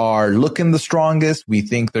they are looking the strongest. We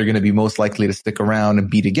think they're going to be most likely to stick around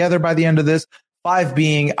and be together by the end of this. 5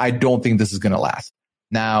 being, I don't think this is going to last.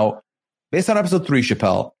 Now, based on episode 3,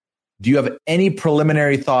 Chappelle, do you have any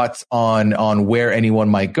preliminary thoughts on where anyone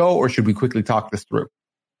might go, or should we quickly talk this through?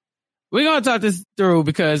 We're going to talk this through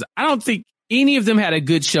because I don't think any of them had a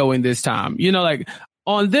good showing this time. You know, like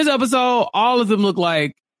on this episode, all of them look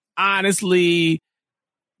like, honestly,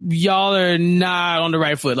 y'all are not on the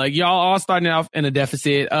right foot. Like, y'all all starting off in a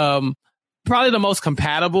deficit. Probably the most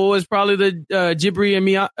compatible is probably the Jibri and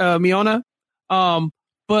Miona.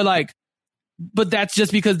 But that's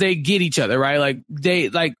just because they get each other, right? Like, they,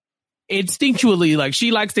 like, instinctually, like,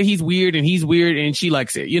 she likes that he's weird and he's weird and she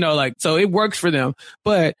likes it, you know, like, so it works for them.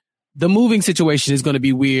 But the moving situation is going to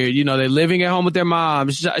be weird. You know, they're living at home with their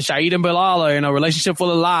moms. Shahid and Bilal are in a relationship full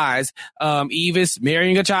of lies. Eve is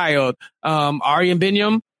marrying a child. Ari and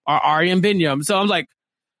Binyam are Ari and Binyam. So I'm like,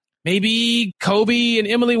 maybe Kobe and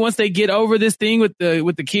Emily, once they get over this thing with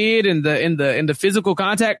the kid and the physical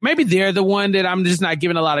contact, maybe they're the one that I'm just not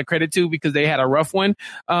giving a lot of credit to because they had a rough one.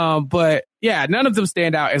 But yeah, none of them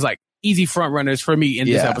stand out as like easy front runners for me in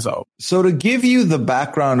this episode. So to give you the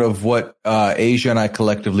background of what Asia and I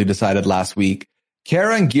collectively decided last week,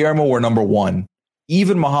 Kara and Guillermo were number 1. Eve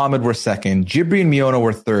and Muhammad were 2nd. Jibri and Miona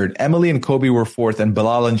were 3rd. Emily and Kobe were 4th. And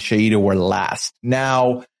Bilal and Shaida were last.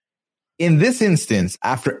 Now, in this instance,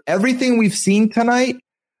 after everything we've seen tonight,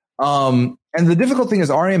 and the difficult thing is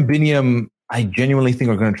Ari and Binyam, I genuinely think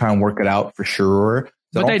are going to try and work it out for sure.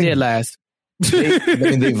 So but they did last.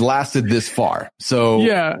 They've lasted this far. So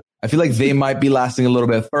yeah. I feel like they might be lasting a little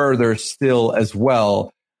bit further still as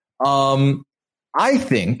well. I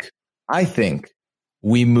think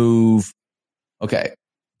we move. Okay.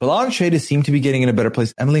 Bilal and Shaida seem to be getting in a better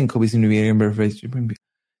place. Emily and Kobe seem to be getting in a better place.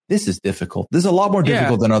 This is difficult. This is a lot more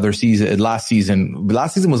difficult than last season.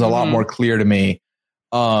 Last season was a lot more clear to me.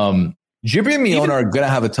 Jibri and Miona are going to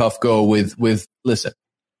have a tough go with listen,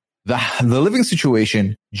 the living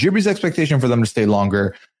situation, Jibri's expectation for them to stay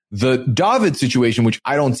longer, the David situation, which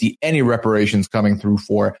I don't see any reparations coming through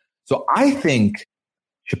for. So I think,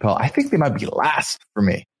 Chappelle, they might be last for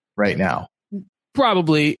me right now.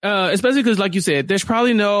 Probably, especially because, like you said, there's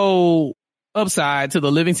probably no upside to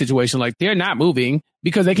the living situation. Like, they're not moving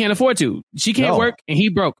because they can't afford to. She can't work and he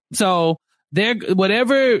broke. So they're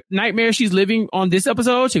whatever nightmare she's living on this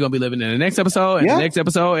episode, she's gonna be living in the next episode, and the next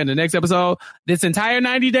episode, and the next episode. This entire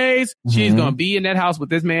 90 days, she's gonna be in that house with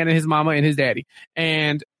this man and his mama and his daddy,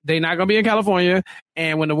 and they're not gonna be in California.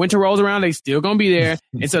 And when the winter rolls around, they still gonna be there,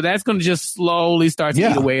 and so that's gonna just slowly start to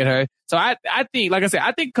eat away at her. So I think, like I said,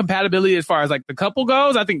 I think compatibility as far as like the couple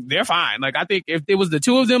goes, I think they're fine. Like I think if it was the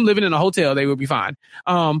two of them living in a hotel, they would be fine.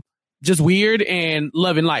 Just weird and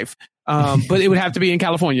loving life. But it would have to be in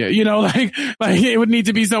California, you know, like it would need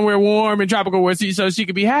to be somewhere warm and tropical where so she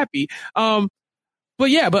could be happy. But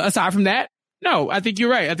aside from that, no, I think you're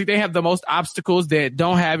right. I think they have the most obstacles that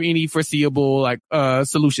don't have any foreseeable like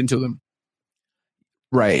solution to them.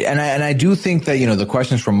 Right. And I do think that, you know, the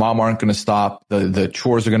questions from mom aren't going to stop. The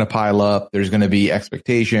chores are going to pile up. There's going to be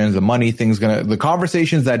expectations, the money thing's the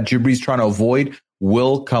conversations that Jibri's trying to avoid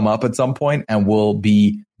will come up at some point and will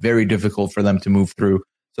be very difficult for them to move through.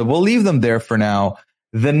 So we'll leave them there for now.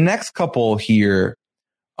 The next couple here,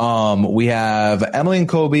 we have Emily and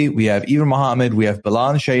Kobe, we have Eva Muhammad, we have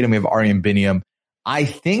Bilal and Shahida, and we have Ari Biniam. I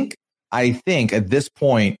think at this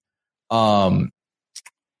point, I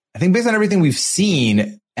think based on everything we've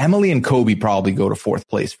seen, Emily and Kobe probably go to fourth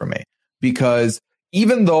place for me, because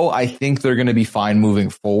even though I think they're going to be fine moving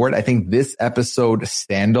forward, I think this episode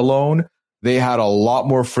standalone, they had a lot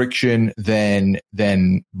more friction than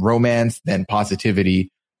romance, than positivity.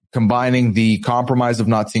 Combining the compromise of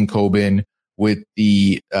not seeing Kobin with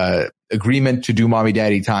the agreement to do mommy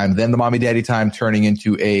daddy time, then the mommy daddy time turning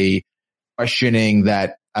into a questioning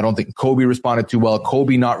that I don't think Kobe responded to well.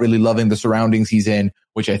 Kobe not really loving the surroundings he's in,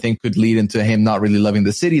 which I think could lead into him not really loving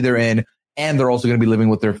the city they're in, and they're also going to be living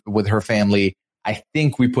with her family. I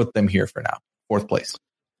think we put them here for now, fourth place.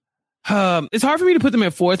 It's hard for me to put them in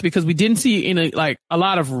fourth because we didn't see a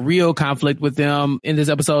lot of real conflict with them in this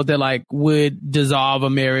episode that like would dissolve a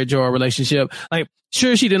marriage or a relationship. Like,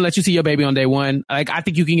 sure, she didn't let you see your baby on day one. Like, I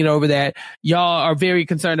think you can get over that. Y'all are very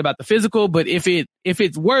concerned about the physical, but if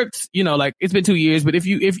it works, you know, like it's been 2 years, but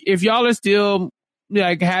if y'all are still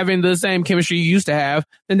like having the same chemistry you used to have,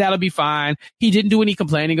 then that'll be fine. He didn't do any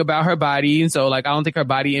complaining about her body. And so like, I don't think her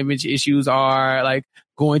body image issues are like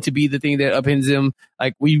going to be the thing that upends him.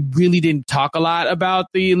 Like, we really didn't talk a lot about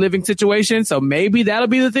the living situation. So maybe that'll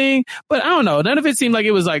be the thing, but I don't know. None of it seemed like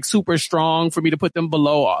it was like super strong for me to put them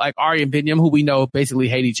below like Ari and Biniam, who we know basically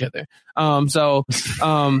hate each other. I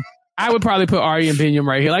would probably put Ari and Biniam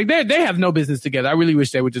right here. Like they have no business together. I really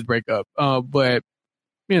wish they would just break up. But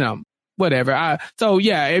you know, whatever.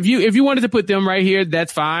 If you wanted to put them right here,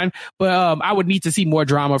 that's fine. But I would need to see more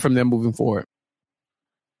drama from them moving forward.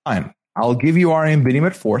 Fine. I'll give you Ari and Biniam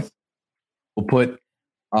at fourth. We'll put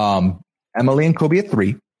Emily and Kobe at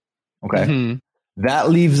 3. Okay. Mm-hmm. That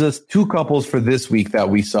leaves us 2 couples for this week that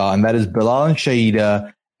we saw, and that is Bilal and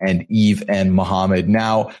Shahida and Eve and Muhammad.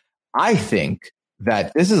 Now, I think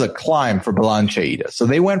that this is a climb for Bilal and Shahida. So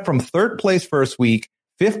they went from 3rd place first week,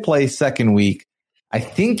 5th place second week. I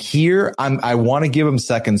think here I want to give them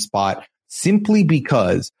second spot simply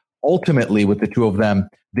because ultimately with the two of them,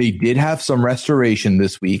 they did have some restoration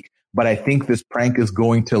this week. But I think this prank is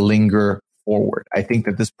going to linger forward. I think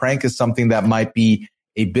that this prank is something that might be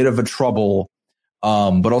a bit of a trouble.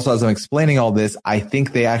 But also, as I'm explaining all this, I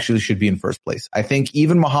think they actually should be in first place. I think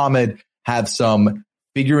even Muhammad have some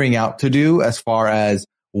figuring out to do as far as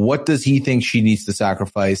what does he think she needs to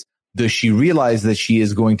sacrifice? Does she realize that she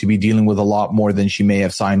is going to be dealing with a lot more than she may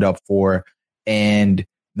have signed up for? And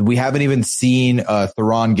we haven't even seen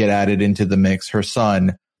Theron get added into the mix, her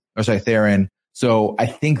son, Theron. So I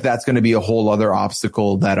think that's going to be a whole other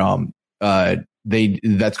obstacle that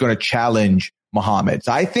that's going to challenge Muhammad.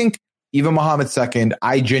 So I think even Muhammad second.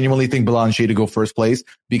 I genuinely think Bilal and Shahida go first place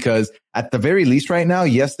because at the very least right now,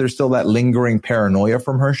 yes, there's still that lingering paranoia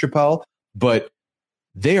from her, Chappelle, but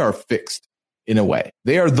they are fixed in a way.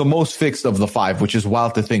 They are the most fixed of the 5, which is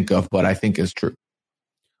wild to think of, but I think is true.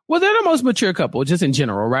 Well, they're the most mature couple, just in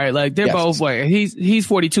general, right? Like they're both like he's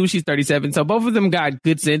 42, she's 37, so both of them got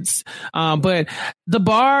good sense. But the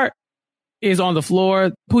bar is on the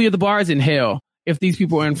floor. Puya, the bar is in hell if these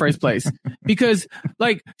people are in first place, because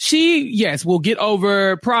like she,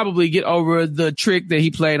 will probably get over the trick that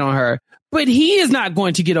he played on her, but he is not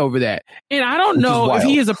going to get over that. And I don't know if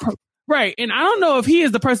he is right. And I don't know if he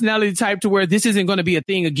is the personality type to where this isn't going to be a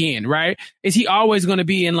thing again, right? Is he always going to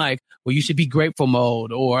be in like, well, you should be grateful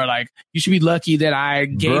mode, or like, you should be lucky that I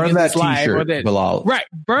gave you this life, or that, Bilal. Right.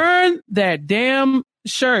 Burn that damn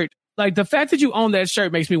shirt. Like the fact that you own that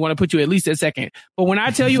shirt makes me want to put you at least at second. But when I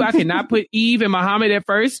tell you I cannot put Eve and Muhammad at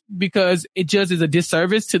first because it just is a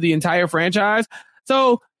disservice to the entire franchise.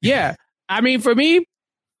 So yeah, I mean, for me,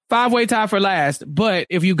 5-way tie for last. But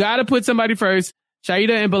if you got to put somebody first,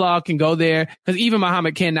 Shaida and Bilal can go there because even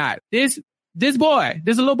Muhammad cannot. This little boy,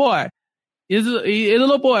 is a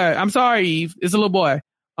little boy. I'm sorry, Eve. It's a little boy.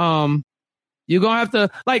 You're going to have to,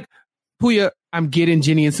 like, Puya, I'm getting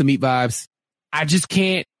Jenny and Samit vibes. I just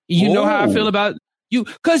can't. You know how I feel about you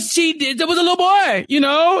because there was a little boy,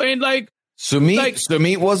 and like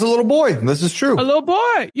Samit was a little boy. This is true. A little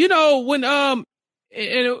boy, when and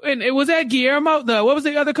it was at Guillermo. What was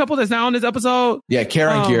the other couple that's now on this episode? Yeah,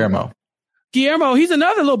 Karen and Guillermo. Guillermo, he's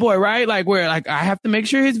another little boy, right? Like where like I have to make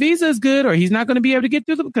sure his visa is good or he's not going to be able to get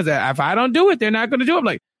through because if I don't do it, they're not going to do it. I'm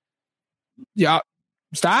like, y'all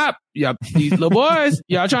stop. Yeah, these little boys,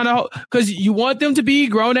 y'all trying to, because you want them to be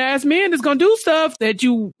grown ass men that's going to do stuff that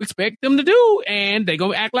you expect them to do. And they're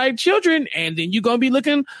going to act like children. And then you're going to be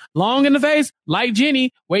looking long in the face like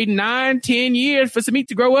Jenny, waiting 9-10 years for Samit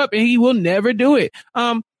to grow up and he will never do it.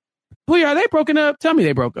 Puya, are they broken up? Tell me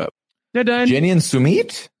they broke up. They're done. Jenny and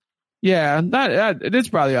Samit? Yeah, this is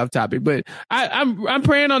probably off topic, but I'm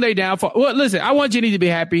praying on their downfall. Well, listen, I want Jenny to be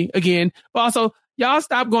happy again, but also y'all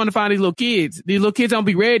stop going to find these little kids. These little kids don't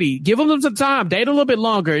be ready. Give them some time. Date a little bit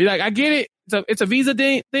longer. Like, I get it. It's a visa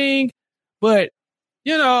thing, but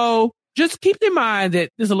just keep in mind that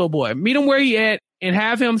this is a little boy. Meet him where he at and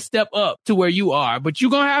have him step up to where you are. But you're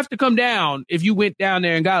going to have to come down if you went down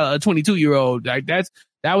there and got a 22-year-old. Like that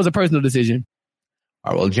was a personal decision.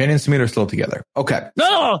 All right, well, Jenny and Samit are still together. Okay.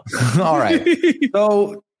 No! All right.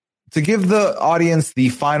 So to give the audience the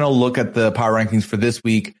final look at the power rankings for this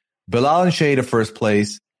week, Bilal and Shaida first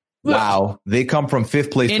place. Wow. They come from fifth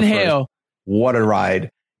place to first. What a ride.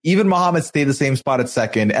 Even Muhammad stayed the same spot at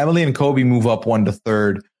second. Emily and Kobe move up 1 to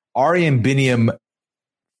third. Ari and Biniam,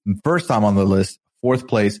 first time on the list, fourth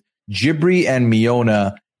place. Jibri and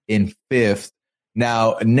Miona in fifth.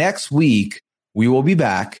 Now, next week, we will be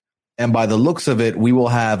back. And by the looks of it, we will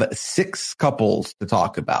have 6 couples to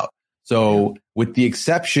talk about. So with the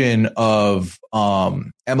exception of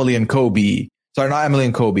Emily and Kobe, sorry, not Emily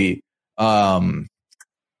and Kobe. Who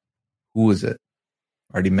is it?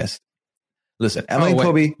 Already missed. Listen, Emily and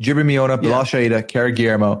Kobe, Jibri Miona, Bilal Shaida, Kara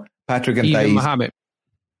Guillermo, Patrick and Thais. Muhammad.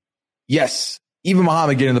 Yes, even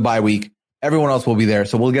Muhammad getting the bye week. Everyone else will be there.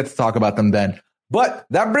 So we'll get to talk about them then. But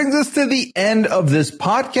that brings us to the end of this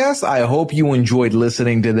podcast. I hope you enjoyed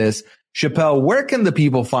listening to this. Chappelle, where can the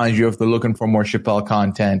people find you if they're looking for more Chappelle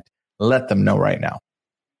content? Let them know right now.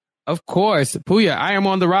 Of course. Puya, I am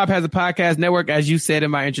on the Rob Has a Podcast Network. As you said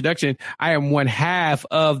in my introduction, I am one half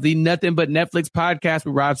of the Nothing But Netflix podcast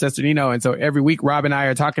with Rob Cesternino. And so every week, Rob and I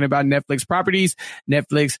are talking about Netflix properties,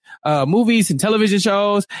 Netflix movies and television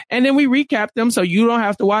shows. And then we recap them so you don't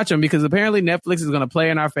have to watch them because apparently Netflix is going to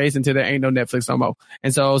play in our face until there ain't no Netflix no more.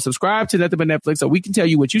 And so subscribe to Nothing But Netflix so we can tell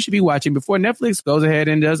you what you should be watching before Netflix goes ahead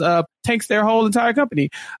and does tanks their whole entire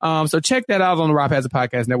company. So check that out on the Rob Has a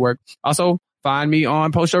Podcast Network. Also, find me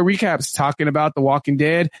on post-show recaps talking about The Walking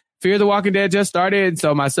Dead. Fear the Walking Dead just started.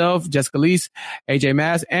 So myself, Jessica Leese, AJ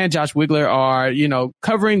Mass, and Josh Wigler are,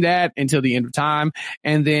 covering that until the end of time.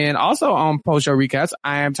 And then also on post-show recaps,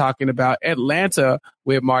 I am talking about Atlanta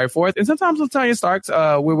with Mari Forth. And sometimes LaTanya Starks,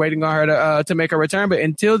 we're waiting on her to make her return. But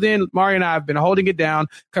until then, Mari and I have been holding it down,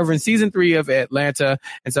 covering season 3 of Atlanta.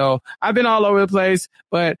 And so I've been all over the place,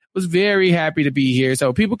 but was very happy to be here.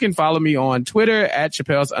 So people can follow me on Twitter at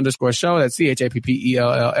Chappelle's_show. That's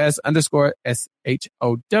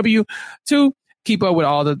CHAPPELLS_SHOW to keep up with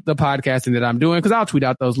all the podcasting that I'm doing because I'll tweet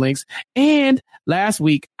out those links. And last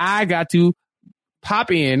week I got to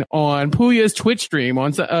pop in on Puya's Twitch stream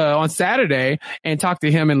on Saturday and talk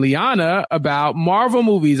to him and Liana about Marvel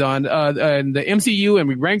movies on the MCU, and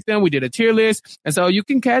we ranked them. We did a tier list, and so you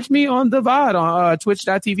can catch me on the VOD on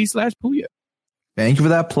twitch.tv/Puya. Thank you for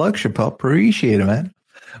that plug, Chappelle. Appreciate it, man.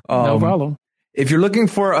 No problem. If you're looking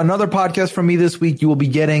for another podcast from me this week, you will be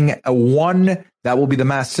getting one that will be the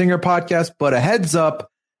Masked Singer podcast. But a heads up,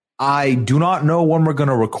 I do not know when we're going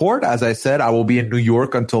to record. As I said, I will be in New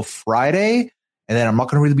York until Friday, and then I'm not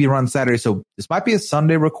going to really be around Saturday. So this might be a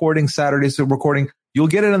Sunday recording, Saturday recording. You'll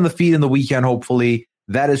get it in the feed in the weekend, hopefully.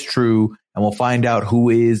 That is true. And we'll find out who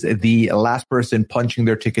is the last person punching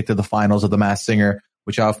their ticket to the finals of the Masked Singer,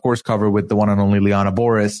 which I, of course, cover with the one and only Liana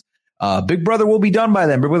Boris. Big Brother will be done by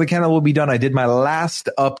then. Big Brother Canada will be done. I did my last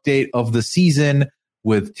update of the season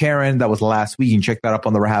with Taryn. That was last week. You can check that up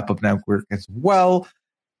on the Rahap Up Network as well.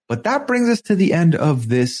 But that brings us to the end of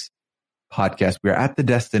this podcast. We are at the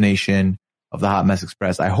destination of the Hot Mess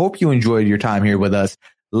Express. I hope you enjoyed your time here with us.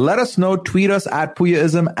 Let us know. Tweet us at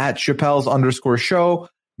Puyaism, at Chappelle's_show.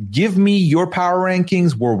 Give me your power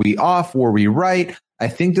rankings. Were we off? Were we right? I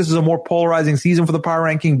think this is a more polarizing season for the power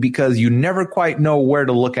ranking because you never quite know where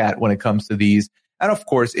to look at when it comes to these. And of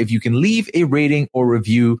course, if you can leave a rating or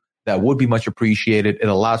review, that would be much appreciated. It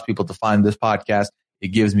allows people to find this podcast. It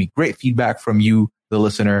gives me great feedback from you, the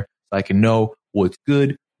listener, so I can know what's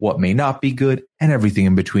good, what may not be good, and everything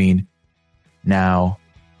in between. Now,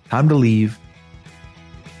 time to leave.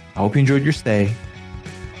 I hope you enjoyed your stay.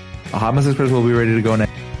 Bahamas Express will be ready to go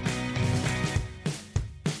next.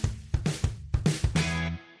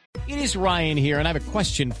 It is Ryan here, and I have a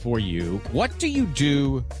question for you. What do you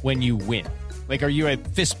do when you win? Like, are you a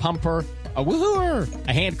fist pumper, a woohooer,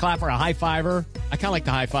 a hand clapper, a high fiver? I kind of like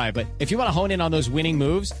the high five, but if you want to hone in on those winning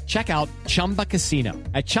moves, check out Chumba Casino.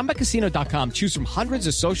 At ChumbaCasino.com, choose from hundreds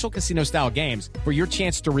of social casino style games for your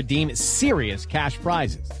chance to redeem serious cash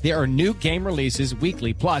prizes. There are new game releases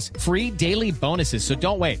weekly, plus free daily bonuses. So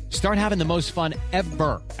don't wait. Start having the most fun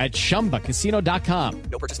ever at ChumbaCasino.com.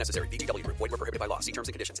 No purchase necessary. VGW Group. Void where prohibited by law. See terms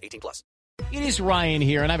and conditions. 18+. It is Ryan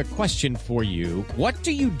here, and I have a question for you. What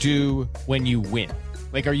do you do when you win?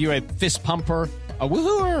 Like, are you a fist pumper, a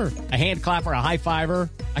woohooer, a hand clapper, a high fiver?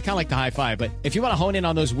 I kind of like the high five, but if you want to hone in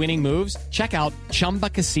on those winning moves, check out Chumba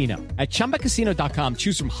Casino. At ChumbaCasino.com,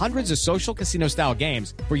 choose from hundreds of social casino style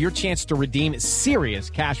games for your chance to redeem serious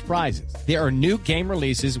cash prizes. There are new game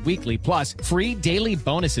releases weekly, plus free daily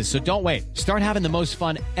bonuses. So don't wait. Start having the most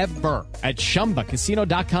fun ever at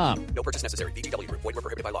ChumbaCasino.com. No purchase necessary. VGW Group. Void where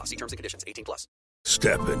prohibited by law. See terms and conditions. 18+.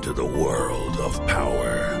 Step into the world of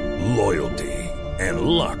power, loyalty, and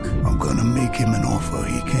luck. I'm gonna make him an offer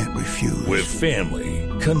he can't refuse. With family,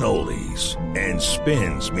 cannolis, and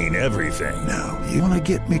spins mean everything. Now, you wanna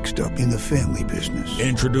get mixed up in the family business.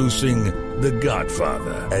 Introducing The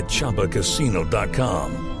Godfather at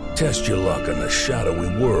ChumbaCasino.com. Test your luck in the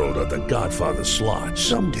shadowy world of The Godfather slot.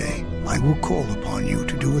 Someday, I will call upon you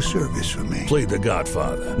to do a service for me. Play The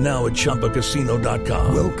Godfather now at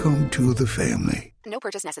ChumbaCasino.com. Welcome to the family. No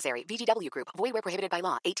purchase necessary. VGW Group. Void where prohibited by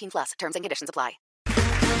law. 18+. Terms and conditions apply.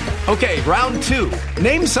 Okay, round two.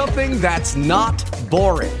 Name something that's not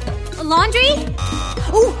boring. A laundry?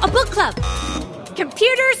 Ooh, a book club.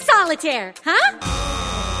 Computer solitaire, huh?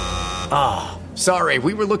 Ah, sorry,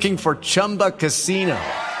 we were looking for Chumba Casino.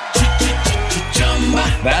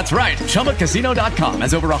 That's right, ChumbaCasino.com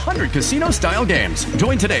has over 100 casino-style games.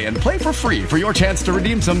 Join today and play for free for your chance to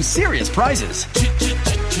redeem some serious prizes.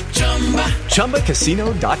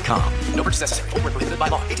 ChumbaCasino.com. No purchase necessary. Void where prohibited by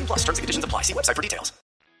law. 18+. Terms and conditions apply. See website for details.